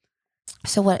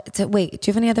 So what? Wait, do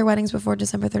you have any other weddings before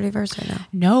December 31st or no?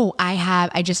 No,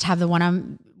 I just have the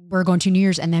one we're going to New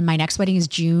Year's, and then my next wedding is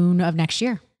June of next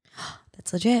year.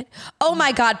 That's legit. Oh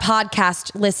my God,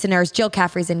 podcast listeners, Jill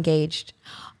Caffrey's engaged.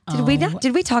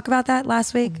 Did we talk about that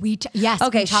last week? Yes.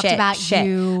 Okay. We talked about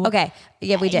you. Okay.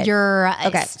 Yeah, we did.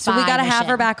 Okay. So we got to have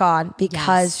her back on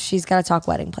because she's got to talk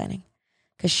wedding planning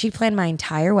because she planned my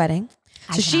entire wedding.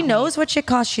 So she knows what shit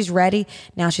costs. She's ready.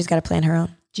 Now she's got to plan her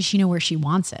own. Does she know where she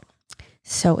wants it?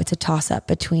 So it's a toss up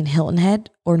between Hilton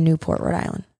Head or Newport, Rhode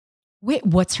Island. Wait,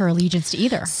 what's her allegiance to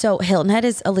either? So Hilton Head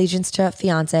is allegiance to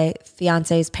fiance.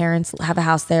 Fiance's parents have a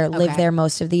house there, live there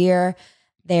most of the year.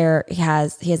 He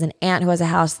has an aunt who has a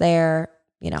house there,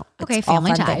 you know. Okay,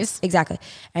 family ties. Exactly.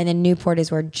 And then Newport is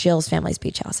where Jill's family's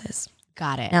beach house is.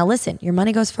 Got it. Now listen, your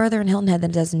money goes further in Hilton Head than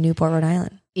it does in Newport, Rhode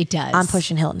Island. It does. I'm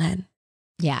pushing Hilton Head.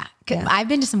 Yeah. I've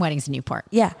been to some weddings in Newport.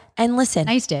 Yeah. And listen.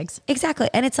 Nice digs.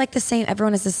 Exactly. And it's like the same,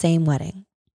 everyone has the same wedding.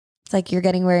 It's like you're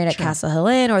getting married at Castle Hill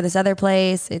Inn or this other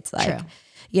place. It's like,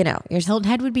 you know, your Hilton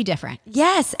Head would be different.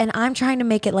 Yes. And I'm trying to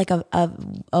make it like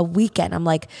a weekend. I'm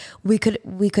like, we could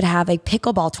have a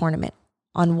pickleball tournament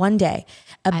on one day,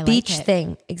 a beach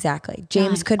thing. Exactly.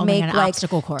 James could make like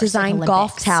obstacle course, design like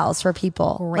golf towels for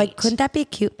people. Great. Like, couldn't that be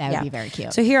cute? That would be very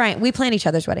cute. So here we plan each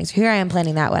other's weddings. Here I am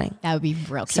planning that wedding. That would be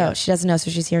real cute. So she doesn't know.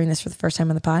 So she's hearing this for the first time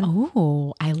on the pod.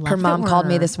 Oh, I love her mom called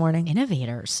me this morning.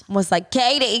 Innovators. Was like,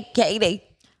 Katie,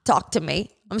 talk to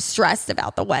me. I'm stressed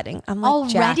about the wedding. I'm like,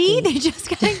 already? Jackie, they just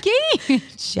got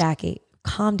engaged. Jackie,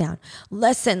 calm down.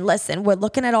 Listen. We're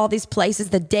looking at all these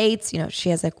places, the dates. You know, she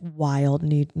has like wild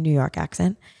New York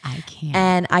accent. I can't.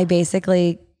 And I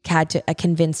basically had to, I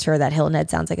convinced her that Hilton Head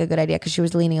sounds like a good idea because she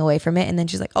was leaning away from it. And then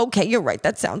she's like, okay, you're right.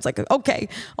 That sounds like okay.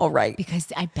 All right.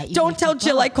 Because I bet you don't tell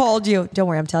Jill I called you. Don't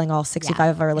worry. I'm telling all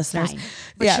 65 of our listeners. Fine.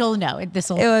 But she'll know. This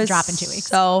will drop in 2 weeks.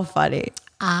 So funny.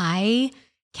 I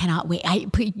cannot wait.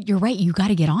 You're right. You got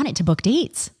to get on it to book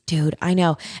dates. Dude, I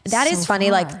know. That is funny.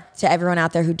 Far. Like to everyone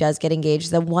out there who does get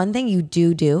engaged, the one thing you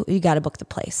do, you got to book the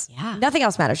place. Yeah. Nothing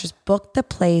else matters. Just book the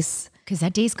place. Because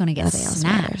that date's going to get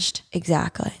snatched.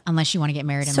 Exactly. Unless you want to get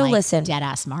married in dead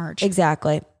ass March.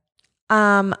 Exactly.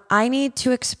 I need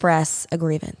to express a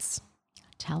grievance.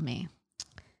 Tell me.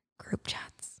 Group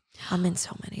chats. I'm in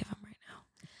so many of them right now.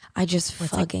 I just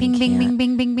fucking like bing, can't. bing,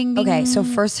 bing, bing, bing, bing. Okay, so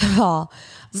first of all,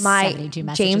 my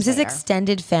James's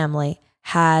extended family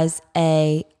has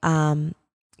a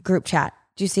group chat.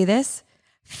 Do you see this?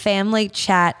 Family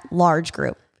chat large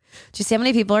group. Do you see how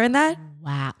many people are in that?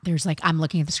 Wow. There's like, I'm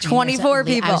looking at the screen. 24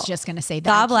 people. I was just going to say that.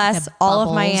 God bless all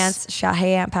of my aunts.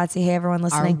 Hey, Aunt Patsy. Hey, everyone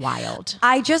listening. Are wild.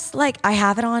 I just I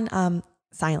have it on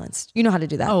silence. You know how to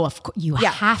do that. Oh, of course. You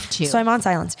have to. So I'm on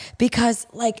silence because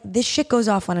this shit goes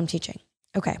off when I'm teaching.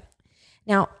 Okay.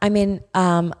 Now I'm in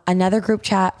another group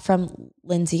chat from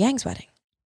Lindsay Yang's wedding.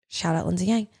 Shout out Lindsay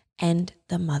Yang and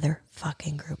the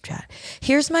motherfucking group chat.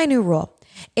 Here's my new rule.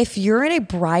 If you're in a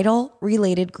bridal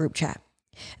related group chat,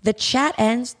 the chat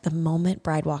ends the moment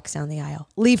bride walks down the aisle.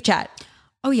 Leave chat.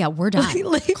 Oh yeah, we're done.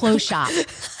 Close shop.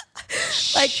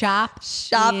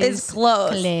 Shop is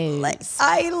closed.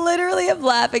 I literally am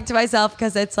laughing to myself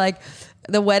because it's like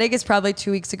the wedding is probably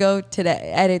 2 weeks ago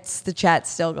today, and the chat's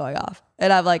still going off.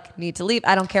 And I'm like, need to leave.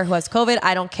 I don't care who has COVID.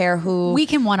 I don't care who we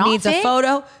can one-off needs a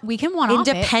photo. We can one-off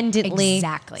independently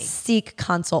seek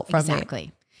consult from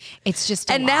me. It's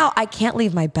just and now I can't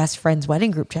leave my best friend's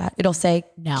wedding group chat. It'll say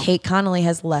Kate Connolly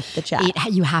has left the chat.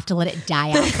 You have to let it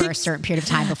die out for a certain period of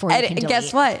time before you can delete.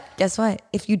 Guess what?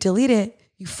 If you delete it,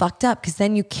 you fucked up because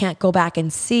then you can't go back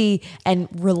and see and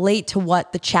relate to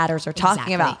what the chatters are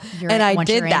talking about. I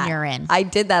did that. I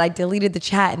did that. I deleted the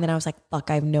chat and then I was like, fuck,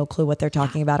 I have no clue what they're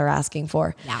talking about or asking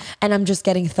for. Yeah. And I'm just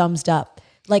getting thumbs up.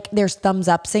 Like there's thumbs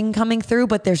up-sing coming through,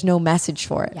 but there's no message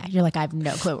for it. Yeah, you're like, I have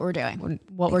no clue what we're doing,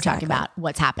 what we're talking about,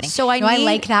 what's happening. So I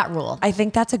like that rule. I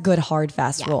think that's a good hard,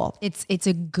 fast rule. It's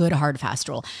a good hard, fast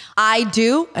rule. I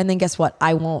do, and then guess what?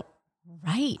 I won't.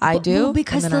 Right. I do,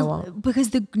 because and then I won't.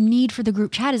 Because the need for the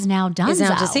group chat is now done. It's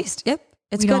now deceased. Yep.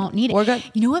 We don't need it. We're good.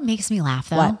 You know what makes me laugh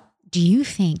though? What? Do you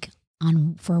think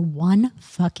for one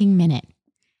fucking minute,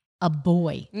 a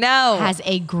boy has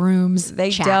a groom's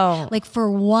chat? Don't. Like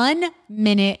for 1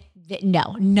 minute,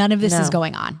 no, none of this is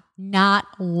going on. Not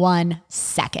 1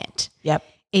 second. Yep.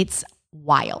 It's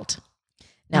wild.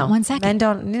 Not 1 second. Men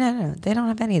don't, no, they don't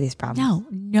have any of these problems.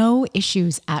 No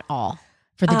issues at all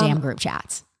for the damn group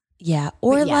chats. Yeah.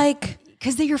 Or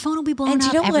because your phone will be blown up. And do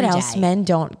you know what else day. men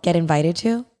don't get invited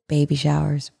to? Baby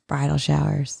showers, bridal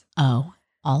showers. Oh,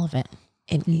 all of it.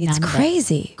 It's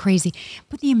crazy. Crazy.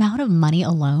 But the amount of money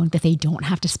alone that they don't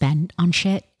have to spend on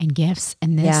shit and gifts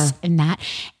and this and that.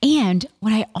 And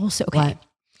what I also, I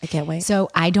can't wait. So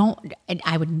I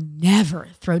would never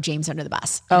throw James under the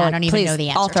bus. Oh, I don't even know the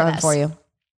answer I'll throw to him this. for you.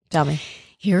 Tell me.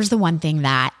 Here's the one thing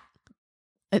that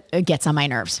gets on my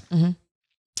nerves. Mm-hmm.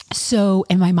 So,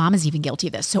 and my mom is even guilty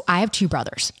of this. So I have 2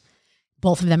 brothers.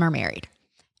 Both of them are married.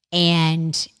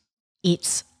 And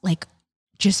it's like,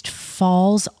 just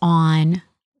falls on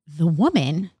the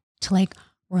woman to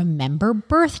remember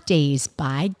birthdays,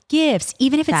 buy gifts,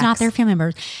 even if it's not their family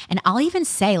members. And I'll even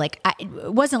say it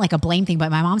wasn't like a blame thing, but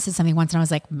my mom said something once and I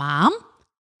was like, Mom,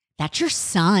 that's your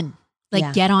son.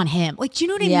 Get on him. Do you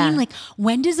know what I mean?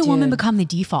 When does a woman become the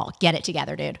default? Get it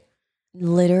together, dude.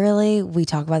 Literally, we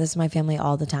talk about this in my family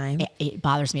all the time. It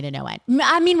bothers me to no end.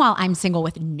 Meanwhile, I'm single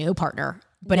with no partner.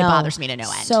 but it bothers me to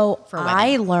no end. So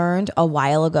I learned a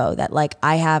while ago that like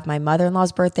I have my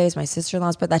mother-in-law's birthdays, my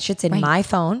sister-in-law's birthday. That shit's in my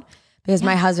phone because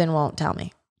my husband won't tell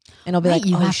me. And he'll be like,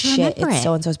 oh shit, it's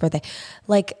so-and-so's birthday.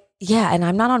 Like, yeah. And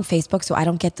I'm not on Facebook, so I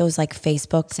don't get those like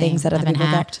Facebook things that other people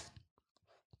get.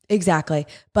 Exactly.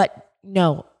 But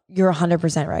no, you're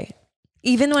 100% right.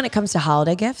 Even when it comes to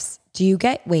holiday gifts, do you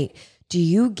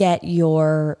get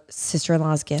your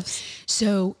sister-in-law's gifts?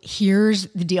 So here's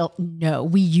the deal. No,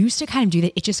 we used to kind of do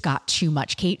that. It just got too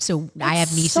much, Kate. So I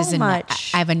have nieces I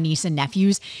have a niece and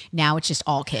nephews. Now it's just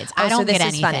all kids. I don't get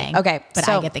anything. Funny. Okay. But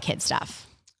I get the kid stuff.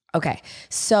 Okay.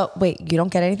 So wait, you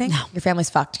don't get anything? No. Your family's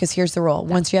fucked because here's the rule.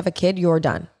 Once you have a kid, you're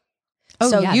done. Oh,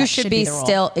 so you should be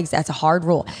still, that's a hard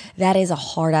rule. That is a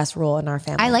hard ass rule in our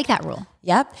family. I like that rule.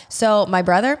 Yep. So my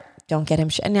brother, don't get him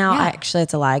now. Actually,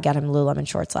 it's a lie. I got him Lululemon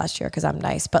shorts last year because I'm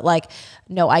nice. But like,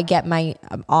 no, I get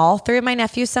all 3 of my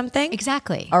nephews something.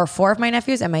 Exactly. Or 4 of my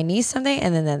nephews and my niece something.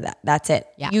 And then that's it.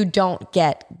 Yeah. You don't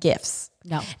get gifts.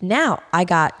 No. Now I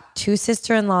got 2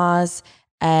 sister-in-laws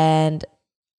and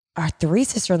 3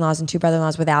 sister-in-laws and 2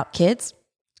 brother-in-laws without kids.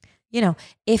 You know,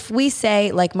 if we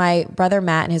say like my brother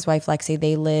Matt and his wife Lexi,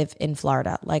 they live in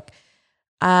Florida. Like,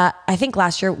 I think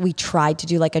last year we tried to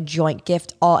do like a joint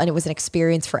gift and it was an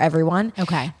experience for everyone.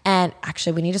 Okay. And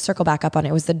actually we need to circle back up on it.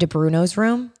 It was the De Bruno's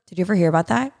room. Did you ever hear about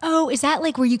that? Oh, is that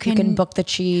like where you can book the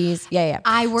cheese? Yeah.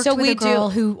 I worked with a girl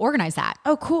who organized that.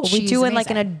 Oh, cool. We do in like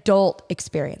an adult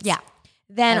experience. Yeah.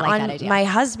 Then on my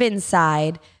husband's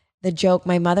side, the joke,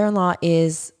 my mother-in-law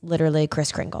is literally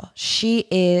Kris Kringle. She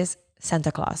is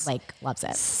Santa Claus. Like loves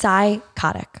it.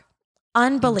 Psychotic.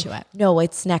 Unbelievable. No,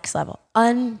 it's next level.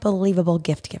 Unbelievable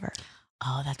gift giver.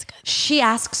 Oh, that's good. She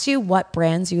asks you what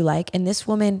brands you like. And this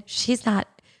woman, she's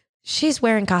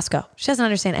wearing Costco. She doesn't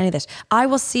understand any of this. I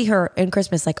will see her in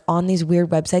Christmas, like on these weird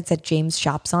websites that James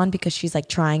shops on because she's like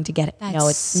trying to get it. No,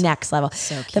 it's next level.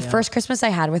 So cute. The first Christmas I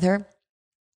had with her,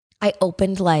 I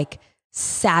opened like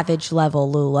savage level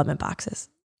Lululemon boxes.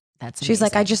 That's amazing. She's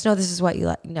like, I just know this is what you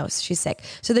like. No, she's sick.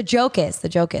 So the joke is,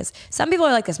 some people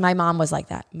are like this. My mom was like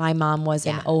that. My mom was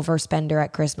an overspender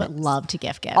at Christmas. But loved to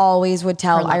gift give. Always would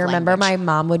tell. I remember my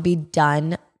mom would be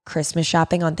done Christmas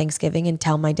shopping on Thanksgiving and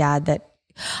tell my dad that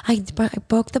I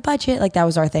broke the budget. Like that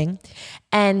was our thing.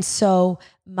 And so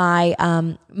my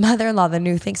mother-in-law, the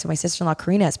new thing. So my sister-in-law,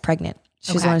 Karina, is pregnant.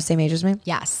 She's around the same age as me.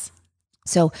 Yes.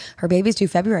 So her baby's due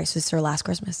February. So it's her last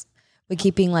Christmas. We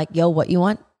keep being like, yo, what you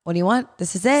want? What do you want?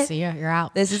 This is it. See ya, you're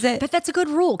out. This is it. But that's a good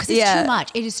rule because it's too much.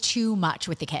 It is too much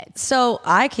with the kids. So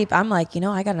I'm like,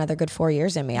 I got another good 4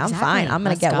 years in me. I'm fine. I'm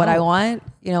going to get what I want.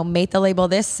 Mate the label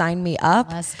this, sign me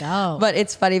up. Let's go. But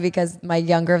it's funny because my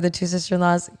younger of the 2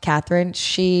 sister-in-laws, Catherine, did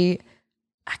she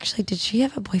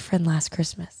have a boyfriend last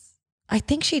Christmas? I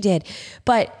think she did.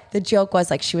 But the joke was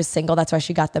like she was single. That's why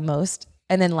she got the most.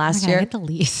 And then last year, I get the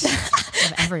least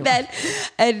of everyone.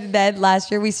 then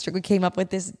last year we came up with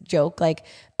this joke like,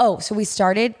 so we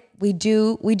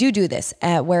do this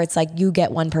where it's like you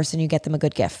get one person, you get them a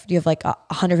good gift. You have like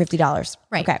 $150.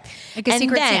 Right. Okay. Like a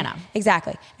secret Santa.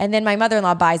 Exactly. And then my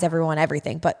mother-in-law buys everyone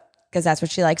everything, but because that's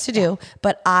what she likes to do.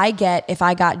 But if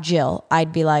I got Jill,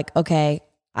 I'd be like, okay,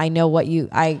 I know what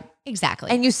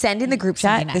exactly. And you send in the group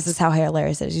chat. Nice. This is how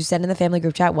hilarious it is. You send in the family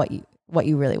group chat what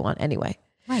you really want anyway.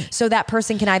 Right. So that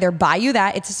person can either buy you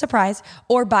that, it's a surprise,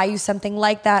 or buy you something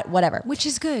like that, whatever. Which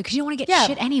is good because you don't want to get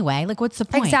shit anyway. Like, what's the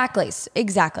point?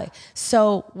 Exactly.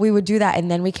 So we would do that. And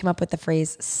then we came up with the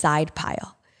phrase side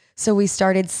pile. So we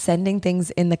started sending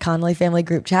things in the Connolly family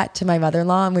group chat to my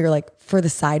mother-in-law. And we were like, for the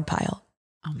side pile.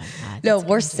 Oh my God. No,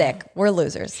 we're sick. We're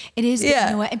losers. It is. Yeah.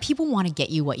 You know what? And people want to get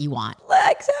you what you want.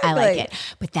 Exactly. I like it.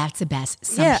 But that's the best.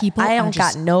 Some people I don't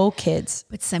got no kids.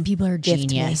 But some people are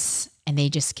genius. And they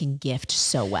just can gift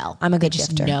so well. I'm a good gifter.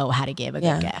 They just know how to give a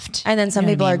good gift. And then some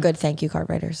people are good thank you card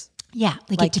writers. Yeah,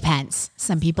 like it depends.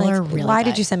 Some people are really Why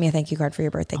good. did you send me a thank you card for your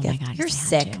birthday gift? My God, you're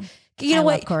sick. You know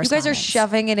what? You guys are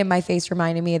shoving it in my face,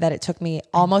 reminding me that it took me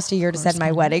almost a year to send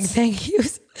my wedding thank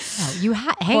yous. Oh, you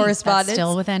correspondence. That's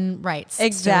still within rights.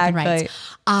 Exactly.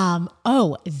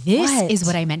 This is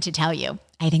what I meant to tell you.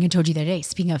 I think I told you the other day,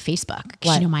 speaking of Facebook,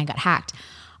 because mine got hacked.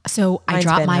 So I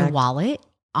dropped my wallet.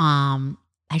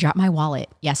 I dropped my wallet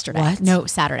yesterday. What? No,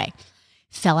 Saturday.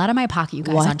 Fell out of my pocket, you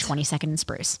guys, on 22nd and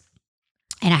Spruce.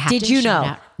 And I have Did you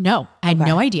know? No, I had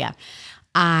no idea.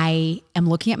 I am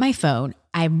looking at my phone.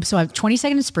 I have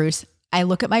 22nd and Spruce. I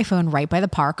look at my phone right by the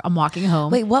park. I'm walking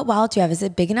home. Wait, what wallet do you have? Is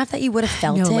it big enough that you would have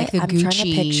felt it? Like the I'm Gucci, trying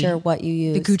to picture what you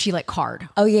use. The Gucci like card.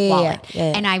 Oh wallet.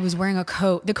 Yeah. And I was wearing a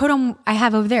coat. The coat I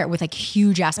have over there with like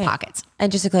huge ass pockets.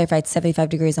 And just to clarify, it's 75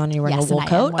 degrees on. You're wearing a wool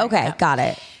coat. Okay, got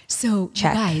it. So you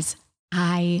guys,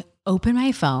 I open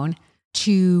my phone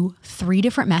to 3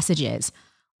 different messages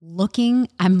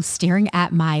I'm staring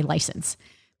at my license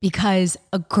because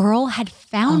a girl had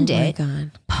found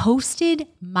posted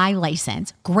my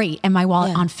license, great, and my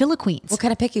wallet on Philiqueens. What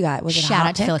kind of pic you got? Was it Shout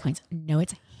out to Philiqueens. No,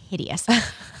 it's hideous.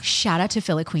 Shout out to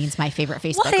Philiqueens, my favorite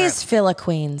Facebook group. What is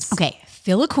Philiqueens? Okay,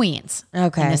 Philiqueens.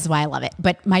 Okay. And this is why I love it.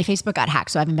 But my Facebook got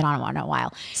hacked, so I haven't been on it in a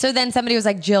while. So then somebody was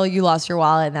like, Jill, you lost your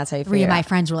wallet, and that's how you figured it out. 3 of my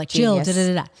friends were like, Jill,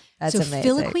 da-da-da-da. That's so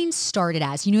amazing. Philiqueens started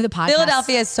as, you know the podcast?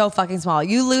 Philadelphia is so fucking small.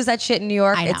 You lose that shit in New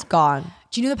York, it's gone.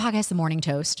 Do you know the podcast, The Morning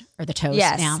Toast, or The Toast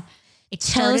Yes. now? It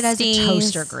started as a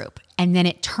toaster group, and then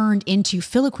it turned into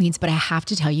Philiqueens. But I have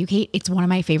to tell you, Kate, it's one of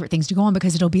my favorite things to go on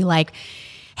because it'll be like,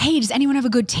 hey, does anyone have a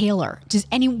good tailor?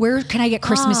 Where can I get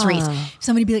Christmas wreaths?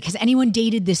 Somebody be like, has anyone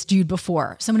dated this dude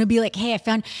before? Someone would be like, hey,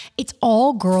 it's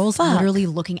all girls literally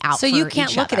looking out for each other. So you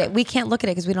can't look at it. We can't look at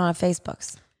it because we don't have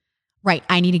Facebooks. Right.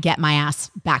 I need to get my ass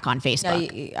back on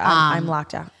Facebook. No, I'm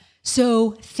locked out.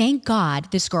 So thank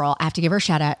God this girl, I have to give her a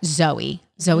shout out, Zoe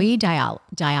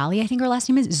Diali, I think her last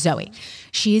name is Zoe.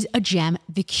 She is a gem,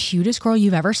 the cutest girl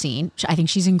you've ever seen. I think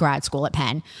she's in grad school at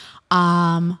Penn.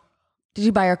 Did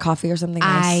you buy her coffee or something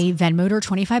nice? I Venmoed her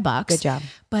 $25. Good job.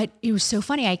 But it was so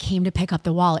funny. I came to pick up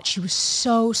the wallet. She was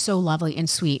so, so lovely and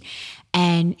sweet.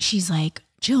 And she's like,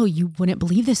 Jill, you wouldn't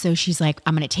believe this though. She's like,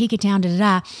 I'm going to take it down,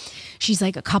 da-da-da. She's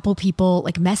like, a couple people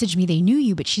like messaged me, they knew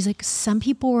you, but she's like, some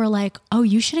people were like, oh,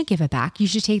 you shouldn't give it back. You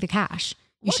should take the cash.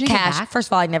 You shouldn't cash? give it back. First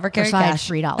of all, I never carry cash.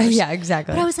 $3. Yeah,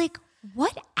 exactly. But I was like,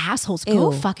 what assholes?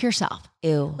 Go fuck yourself.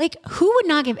 Ew. Like, who would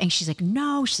not give? And she's like,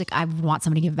 no. She's like, I would want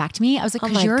somebody to give it back to me. I was like,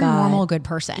 because you're a normal, good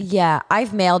person. Yeah.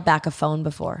 I've mailed back a phone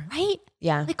before. Right?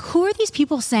 Yeah. Like, who are these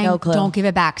people saying, don't give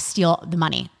it back, steal the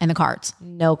money and the cards?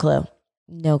 No clue.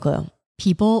 No clue.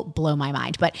 People blow my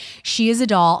mind. But she is a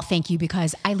doll. Thank you,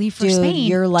 because I leave for Spain.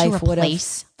 Your life to would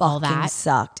have all that.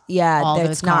 sucked. Yeah. All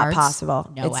It's not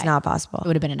possible. No way. It's not possible. It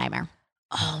would have been a nightmare.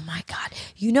 Oh my God.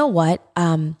 You know what?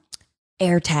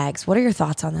 Air tags. What are your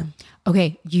thoughts on them?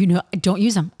 Okay. Don't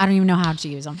use them. I don't even know how to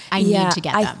use them. I need to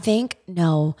get them. I think,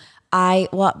 no.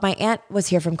 My aunt was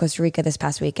here from Costa Rica this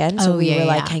past weekend. So we were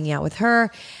hanging out with her,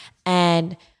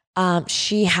 and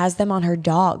she has them on her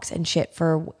dogs and shit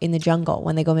for in the jungle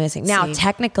when they go missing. Now,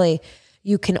 technically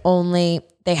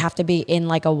they have to be in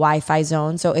like a Wi-Fi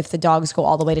zone. So if the dogs go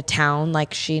all the way to town,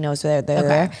 like she knows they're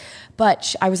there.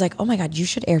 But I was like, oh my God, you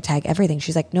should AirTag everything.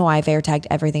 She's like, no, I've AirTagged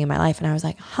everything in my life. And I was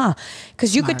like, huh.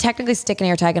 Because you could technically stick an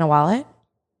AirTag in a wallet.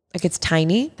 Like it's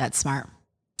tiny. That's smart.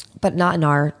 But not in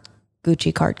our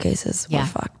Gucci card cases. We're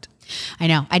fucked. I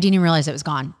know. I didn't even realize it was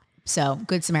gone. So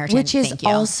Good Samaritan. Which is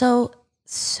also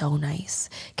so nice,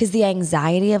 because the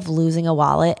anxiety of losing a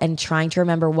wallet and trying to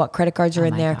remember what credit cards are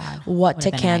in there, what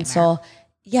to cancel.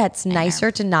 Yeah, it's nicer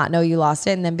to not know you lost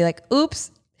it and then be like,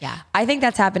 oops. Yeah. I think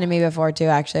that's happened to me before too,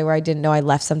 actually, where I didn't know I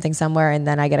left something somewhere and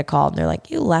then I get a call and they're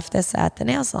like, you left this at the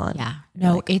nail salon. Yeah.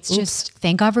 No, like, it's just,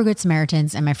 thank God for Good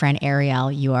Samaritans and my friend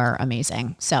Ariel. You are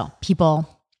amazing. So people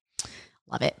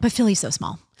love it. But Philly's so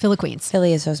small. Philiqueens.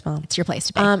 Philly is so small. It's your place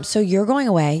to be. So you're going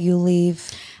away. You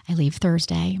leave. I leave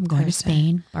Thursday. I'm going to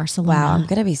Spain, Barcelona. Wow, I'm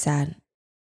gonna be sad.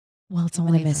 Well, it's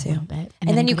only miss you a little bit.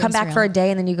 And then you come back for a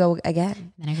day and then you go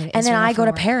again. Then I go to and then I go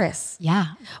to work. Paris. Yeah.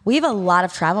 We have a lot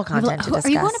of travel content to discuss. Are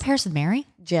you going to Paris with Mary?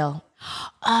 Jill.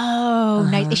 Oh,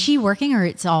 nice. Is she working or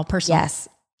it's all personal? Yes.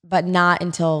 But not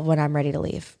until when I'm ready to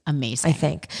leave. Amazing. I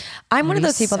think. I'm one of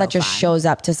those people that just shows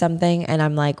up to something and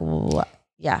I'm like, what?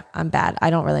 Yeah, I'm bad. I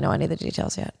don't really know any of the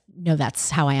details yet. No, that's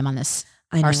how I am on this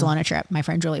Barcelona trip. My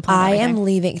friend Julie planned I everything. am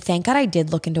leaving. Thank God I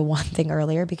did look into one thing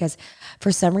earlier, because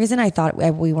for some reason I thought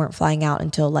we weren't flying out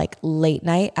until like late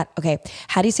night. Okay.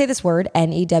 How do you say this word?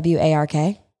 Newark?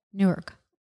 Newark.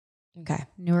 Okay.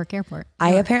 Newark Airport.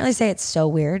 I apparently say it's so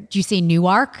weird. Do you say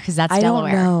Newark? Because that's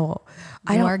Delaware. I don't know.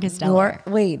 Newark is Delaware.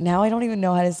 Wait, now I don't even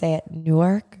know how to say it.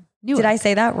 Newark? Did I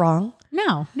say that wrong?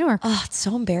 No, Newark. Oh, it's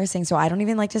so embarrassing. So I don't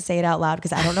even like to say it out loud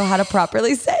because I don't know how to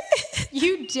properly say it.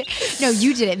 You did. No,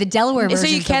 you did it. The Delaware version.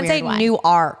 So you can't say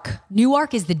Newark.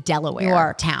 Newark is the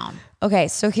Delaware town. Okay,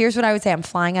 so here's what I would say. I'm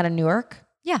flying out of Newark.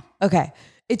 Yeah. Okay.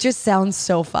 It just sounds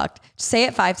so fucked. Just say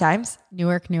it 5 times.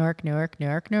 Newark, Newark, Newark,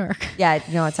 Newark, Newark. Yeah,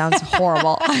 no, it sounds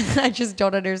horrible. I just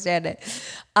don't understand it.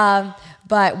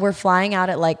 But we're flying out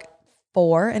at like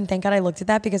 4, and thank God I looked at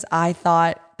that, because I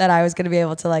thought that I was going to be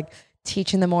able to like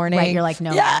teach in the morning. Right, you're like,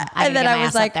 no. Yeah, and then I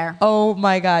was like, oh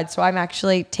my God. So I'm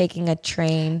actually taking a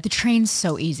train. The train's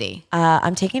so easy.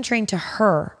 I'm taking a train to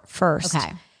her first.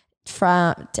 Okay.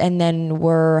 And then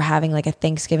we're having like a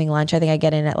Thanksgiving lunch. I think I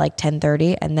get in at like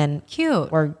 10:30, and then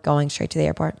we're going straight to the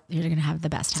airport. You're gonna have the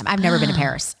best time. I've never been to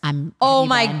Paris. Oh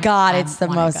my God, it's the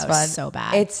most fun. So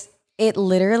bad. It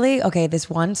literally, okay, this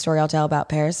one story I'll tell about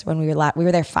Paris when we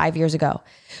were there 5 years ago.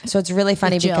 So it's really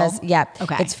funny because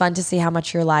it's fun to see how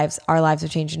much our lives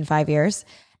have changed in 5 years.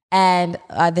 And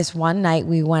this one night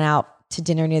we went out to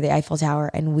dinner near the Eiffel Tower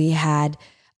and we had,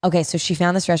 so she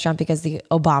found this restaurant because the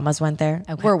Obamas went there.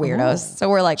 Okay. We're weirdos. So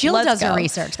we're like, Jill let's does go. her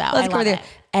research though. Let's go there.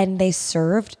 And they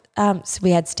served, so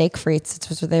we had steak frites.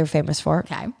 That's what they were famous for.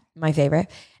 Okay. My favorite.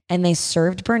 And they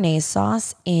served Béarnaise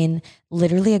sauce in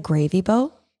literally a gravy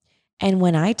boat. And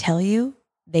when I tell you,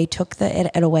 they took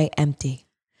it away empty.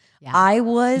 Yeah. You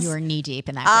were knee deep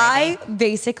in that gravy. I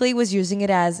basically was using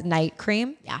it as night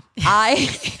cream. Yeah. I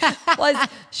was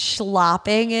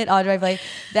slopping it onto my plate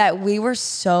that we were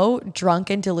so drunk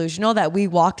and delusional that we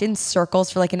walked in circles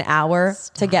for like an hour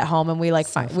to get home and we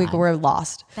were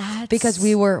lost. Because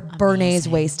we were Béarnaise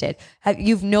wasted.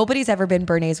 Nobody's ever been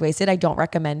Béarnaise wasted. I don't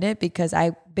recommend it because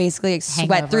I basically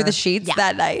sweat through the sheets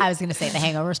that night. I was going to say the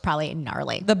hangover is probably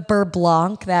gnarly. The Beurre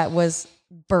Blanc that was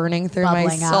burning through my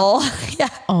soul. Yeah.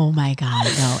 Oh my God.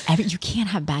 No, you can't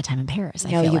have a bad time in Paris.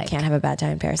 No, you can't have a bad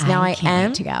time in Paris. Now I can't am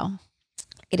wait to go.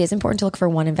 It is important to look for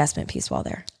one investment piece while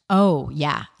there. Oh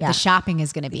yeah. The shopping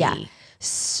is going to be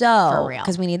so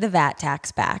because we need the VAT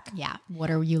tax back. Yeah.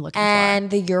 What are you looking for? And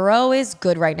the euro is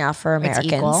good right now for Americans.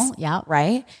 It's equal. Yeah.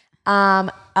 Right.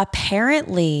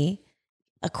 Apparently,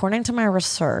 according to my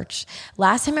research,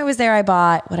 last time I was there,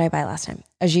 what did I buy last time?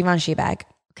 A Givenchy bag.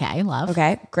 Okay, love.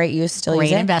 Okay, great use. Still use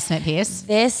it. Great investment piece.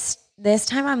 This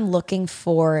time I'm looking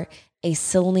for a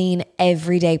Celine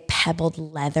everyday pebbled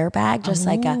leather bag, just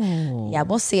like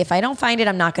we'll see. If I don't find it,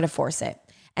 I'm not going to force it.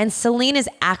 And Celine is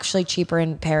actually cheaper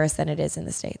in Paris than it is in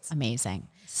the States. Amazing.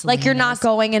 Like you're not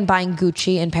going and buying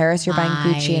Gucci in Paris, you're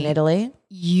buying Gucci in Italy.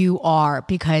 You are,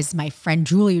 because my friend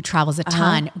Julie, who travels a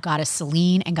ton, got a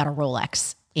Celine and got a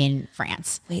Rolex in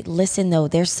France. Wait, listen though,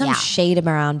 there's some shade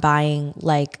around buying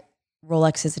like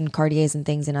Rolexes and Cartiers and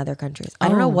things in other countries. I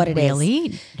don't know what it is.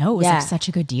 Really? No, it was like such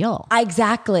a good deal.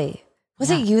 Exactly. Was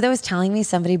it you that was telling me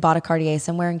somebody bought a Cartier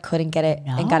somewhere and couldn't get it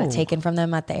and got it taken from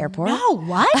them at the airport? No,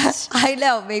 what? I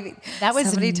know, maybe. That was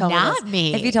somebody told not me.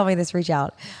 me. If you told me this, reach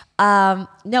out.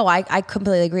 No, I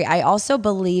completely agree. I also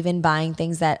believe in buying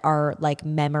things that are like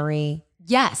memory.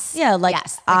 Yes. Yeah, like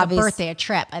a birthday, a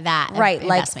trip, that right.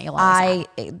 investment. Like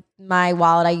my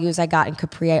wallet I got in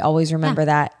Capri. I always remember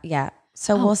that. Yeah.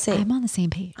 So we'll see. I'm on the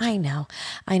same page. I know.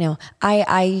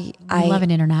 I love an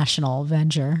international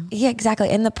venture. Yeah, exactly.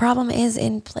 And the problem is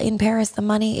in Paris, the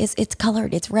money it's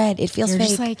colored, it's red, it feels You're fake.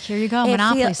 just like, here you go,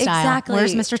 Monopoly style. Exactly.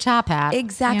 Where's Mr. Top Hat?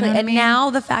 Exactly. You know and now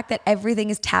the fact that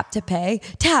everything is tap to pay,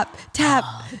 tap,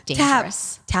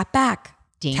 dangerous. Tap back,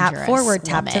 Dangerous. tap forward,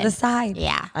 tap to the side.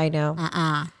 Yeah. I know.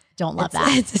 Don't love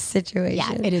that. It's a situation.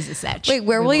 Yeah, it is a setch. Wait,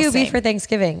 where will you be for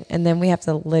Thanksgiving? And then we have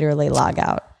to literally log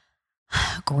out.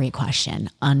 Great question.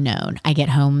 Unknown. I get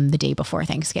home the day before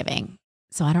Thanksgiving.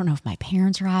 So I don't know if my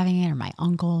parents are having it or my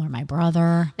uncle or my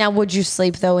brother. Now, would you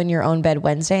sleep though in your own bed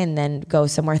Wednesday and then go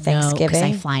somewhere Thanksgiving? No, because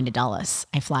I fly into Dulles.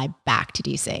 I fly back to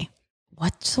DC.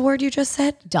 What's the word you just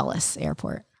said? Dulles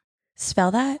Airport.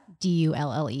 Spell that?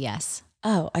 Dulles.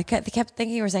 Oh, I kept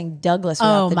thinking you were saying Douglas.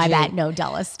 Oh, my bad. No,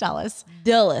 Dulles.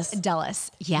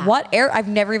 Dulles. Yeah. What air? I've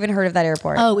never even heard of that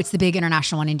airport. Oh, it's the big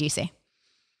international one in DC.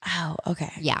 Oh,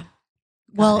 okay. Yeah.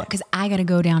 Well, because I got to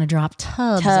go down to drop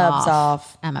Tubbs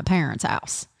off at my parents'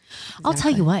 house. Exactly. I'll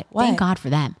tell you what. Thank God for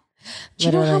them. Do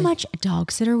you know how much a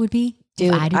dog sitter would be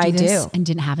if I did this and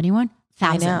didn't have anyone?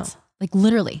 Thousands. I know. Like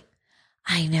literally.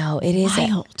 I know. It is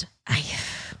wild.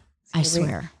 I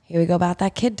swear. Here we go about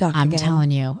that kid talk I'm again.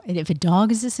 telling you. If a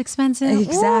dog is this expensive.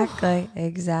 Exactly.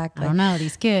 I don't know.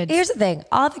 These kids. Here's the thing.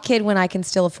 I'll have a kid when I can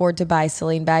still afford to buy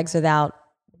Celine bags without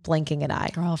blinking an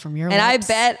eye. Girl, from your lips.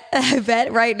 And I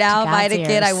bet right now if I had a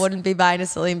kid, I ears. wouldn't be buying a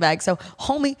Celine bag. So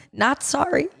homie, not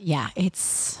sorry. Yeah,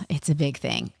 it's a big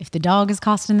thing. If the dog is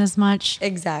costing this much.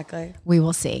 Exactly. We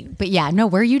will see. But yeah, no,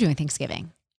 where are you doing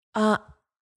Thanksgiving? We'll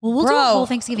do a whole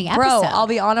Thanksgiving episode. Bro, I'll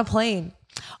be on a plane.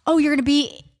 Oh, you're going to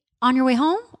be on your way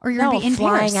home? Or you're going to be in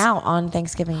flying Paris? out on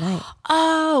Thanksgiving night.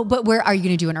 Oh, but where are you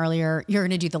going to do an earlier? You're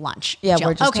going to do the lunch. Yeah, Jill.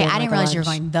 we're just okay. I didn't realize you were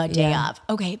going the day Yeah. of.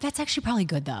 Okay, that's actually probably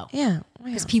good though. Yeah,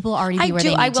 because people already be where they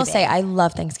need I will to be. say I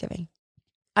love Thanksgiving.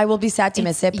 I will be sad to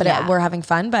miss it, but we're having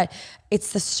fun. But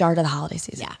it's the start of the holiday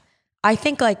season. Yeah, I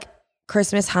think like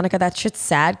Christmas, Hanukkah, that shit's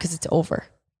sad because it's over.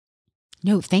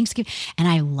 No, Thanksgiving. And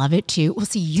I love it too. Well,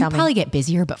 see, you probably get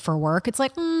busier, but for work, it's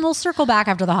like, we'll circle back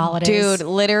after the holidays. Dude,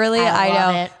 literally, I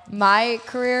love know. it. My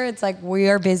career, it's like we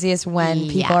are busiest when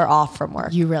people are off from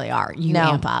work. You really are. You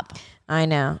amp up. I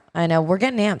know. We're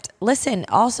getting amped. Listen,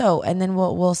 also, and then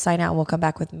we'll sign out and we'll come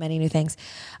back with many new things.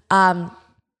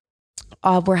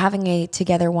 We're having a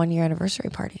Together 1 year anniversary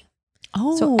party.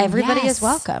 Oh, so everybody is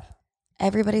welcome.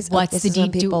 Everybody's What's this the is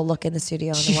when deep- people look in the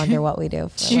studio and wonder what we do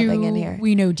for a living in here.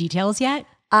 We know details yet?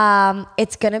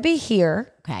 It's going to be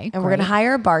here. Okay. And we're going to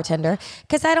hire a bartender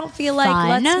because I don't feel like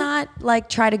let's not like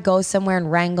try to go somewhere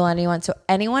and wrangle anyone. So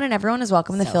anyone and everyone is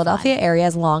welcome in the Philadelphia area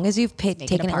as long as you've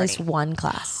taken at least one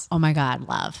class. Oh my God,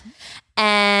 love.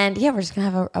 And yeah, we're just going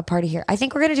to have a party here. I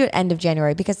think we're going to do it end of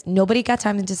January because nobody got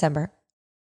time in December.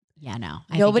 Yeah, no.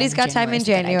 Nobody's got time in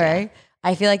January.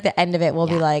 I feel like the end of it will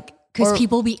be like, because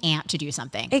people will be amped to do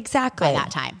something. Exactly. By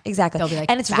that time. Exactly. They'll be like,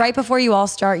 and it's right before you all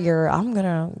start your, I'm going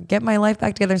to get my life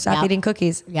back together and stop eating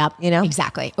cookies. Yep. You know?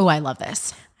 Exactly. Oh, I love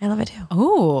this. I love it too.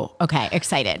 Oh, okay.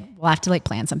 Excited. We'll have to like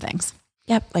plan some things.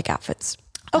 Yep. Like outfits.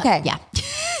 Okay. Yeah.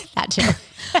 That too.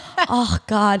 Oh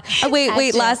God.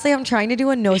 Wait. Lastly, I'm trying to do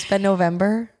a no spend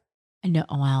November. No,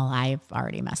 well, I've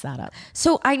already messed that up.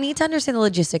 So I need to understand the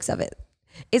logistics of it.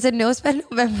 Is a no spend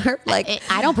November like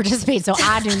I don't participate, so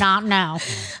I do not know.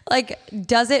 Like,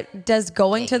 does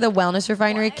going to the wellness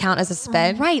refinery count as a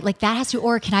spend? Right, like that has to.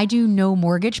 Or can I do no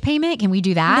mortgage payment? Can we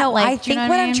do that? No, like, I think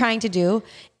what I'm trying to do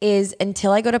is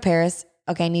until I go to Paris.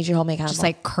 Okay, I need you to hold me accountable. Just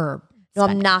like curb. No,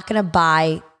 I'm not going to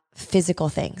buy physical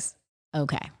things.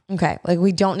 Okay, like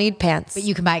we don't need pants, but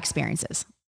you can buy experiences.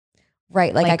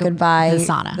 Right, like I could buy the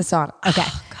sauna. Okay.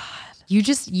 Oh, God.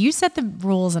 You set the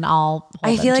rules and I'll hold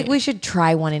I feel them like too. we should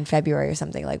try one in February or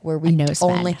something like where we no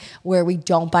spend. where we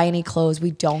don't buy any clothes,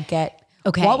 we don't get.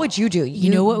 Okay. What would you do? You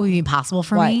know what would be possible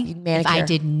for me? You'd manicure. If I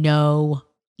did no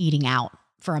eating out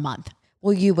for a month.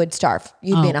 Well, you would starve.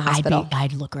 You'd be in a hospital.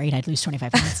 I'd look great. I'd lose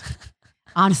 25 pounds.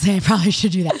 Honestly, I probably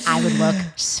should do that. I would look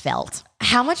svelte.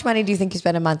 How much money do you think you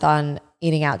spend a month on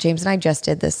eating out? James and I just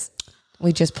did this.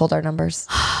 We just pulled our numbers.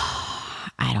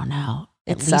 I don't know.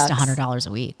 At least sucks. $100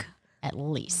 a week. At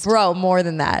least. Bro, more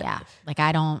than that. Yeah. Like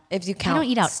I don't. If you count I don't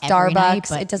eat out Starbucks, every night,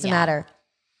 but it doesn't matter.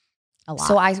 A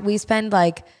lot. So we spend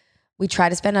we try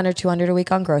to spend under $200 a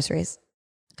week on groceries.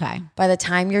 Okay. By the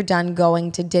time you're done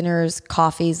going to dinners,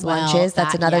 coffees, lunches,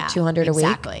 that's another $200 a week.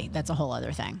 Exactly. That's a whole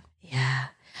other thing. Yeah.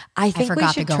 I think forgot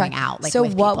we should the going try. out. Like so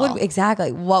with what people.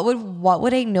 what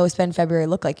would a no spend February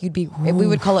look like? We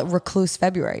would call it recluse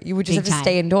February. You would just Big have to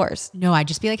stay indoors. No, I'd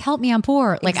just be like, help me, I'm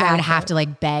poor. Like I would Exactly. have to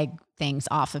like beg things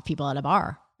off of people at a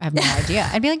bar. I have no idea.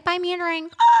 I'd be like, buy me a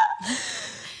drink.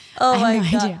 Oh I my have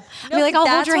no God. idea. I'd be like, I'll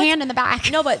hold your hand in the back.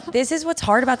 No, but this is what's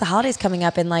hard about the holidays coming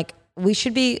up, and like we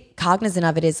should be cognizant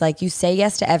of it. Is like you say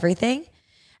yes to everything,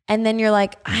 and then you're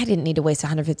like, I didn't need to waste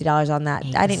 $150 on that.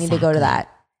 I didn't need to go to that.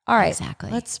 All right,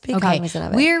 Exactly. Let's be cognizant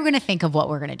of it. We're going to think of what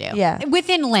we're going to do. Yeah.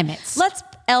 Within limits. Let's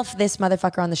elf this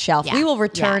motherfucker on the shelf. Yeah. We will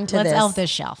return to Let's this. elf this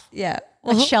shelf. Yeah.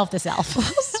 Let's shelf this elf.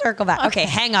 Circle back. Okay,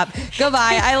 hang up.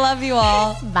 Goodbye. I love you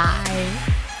all. Bye.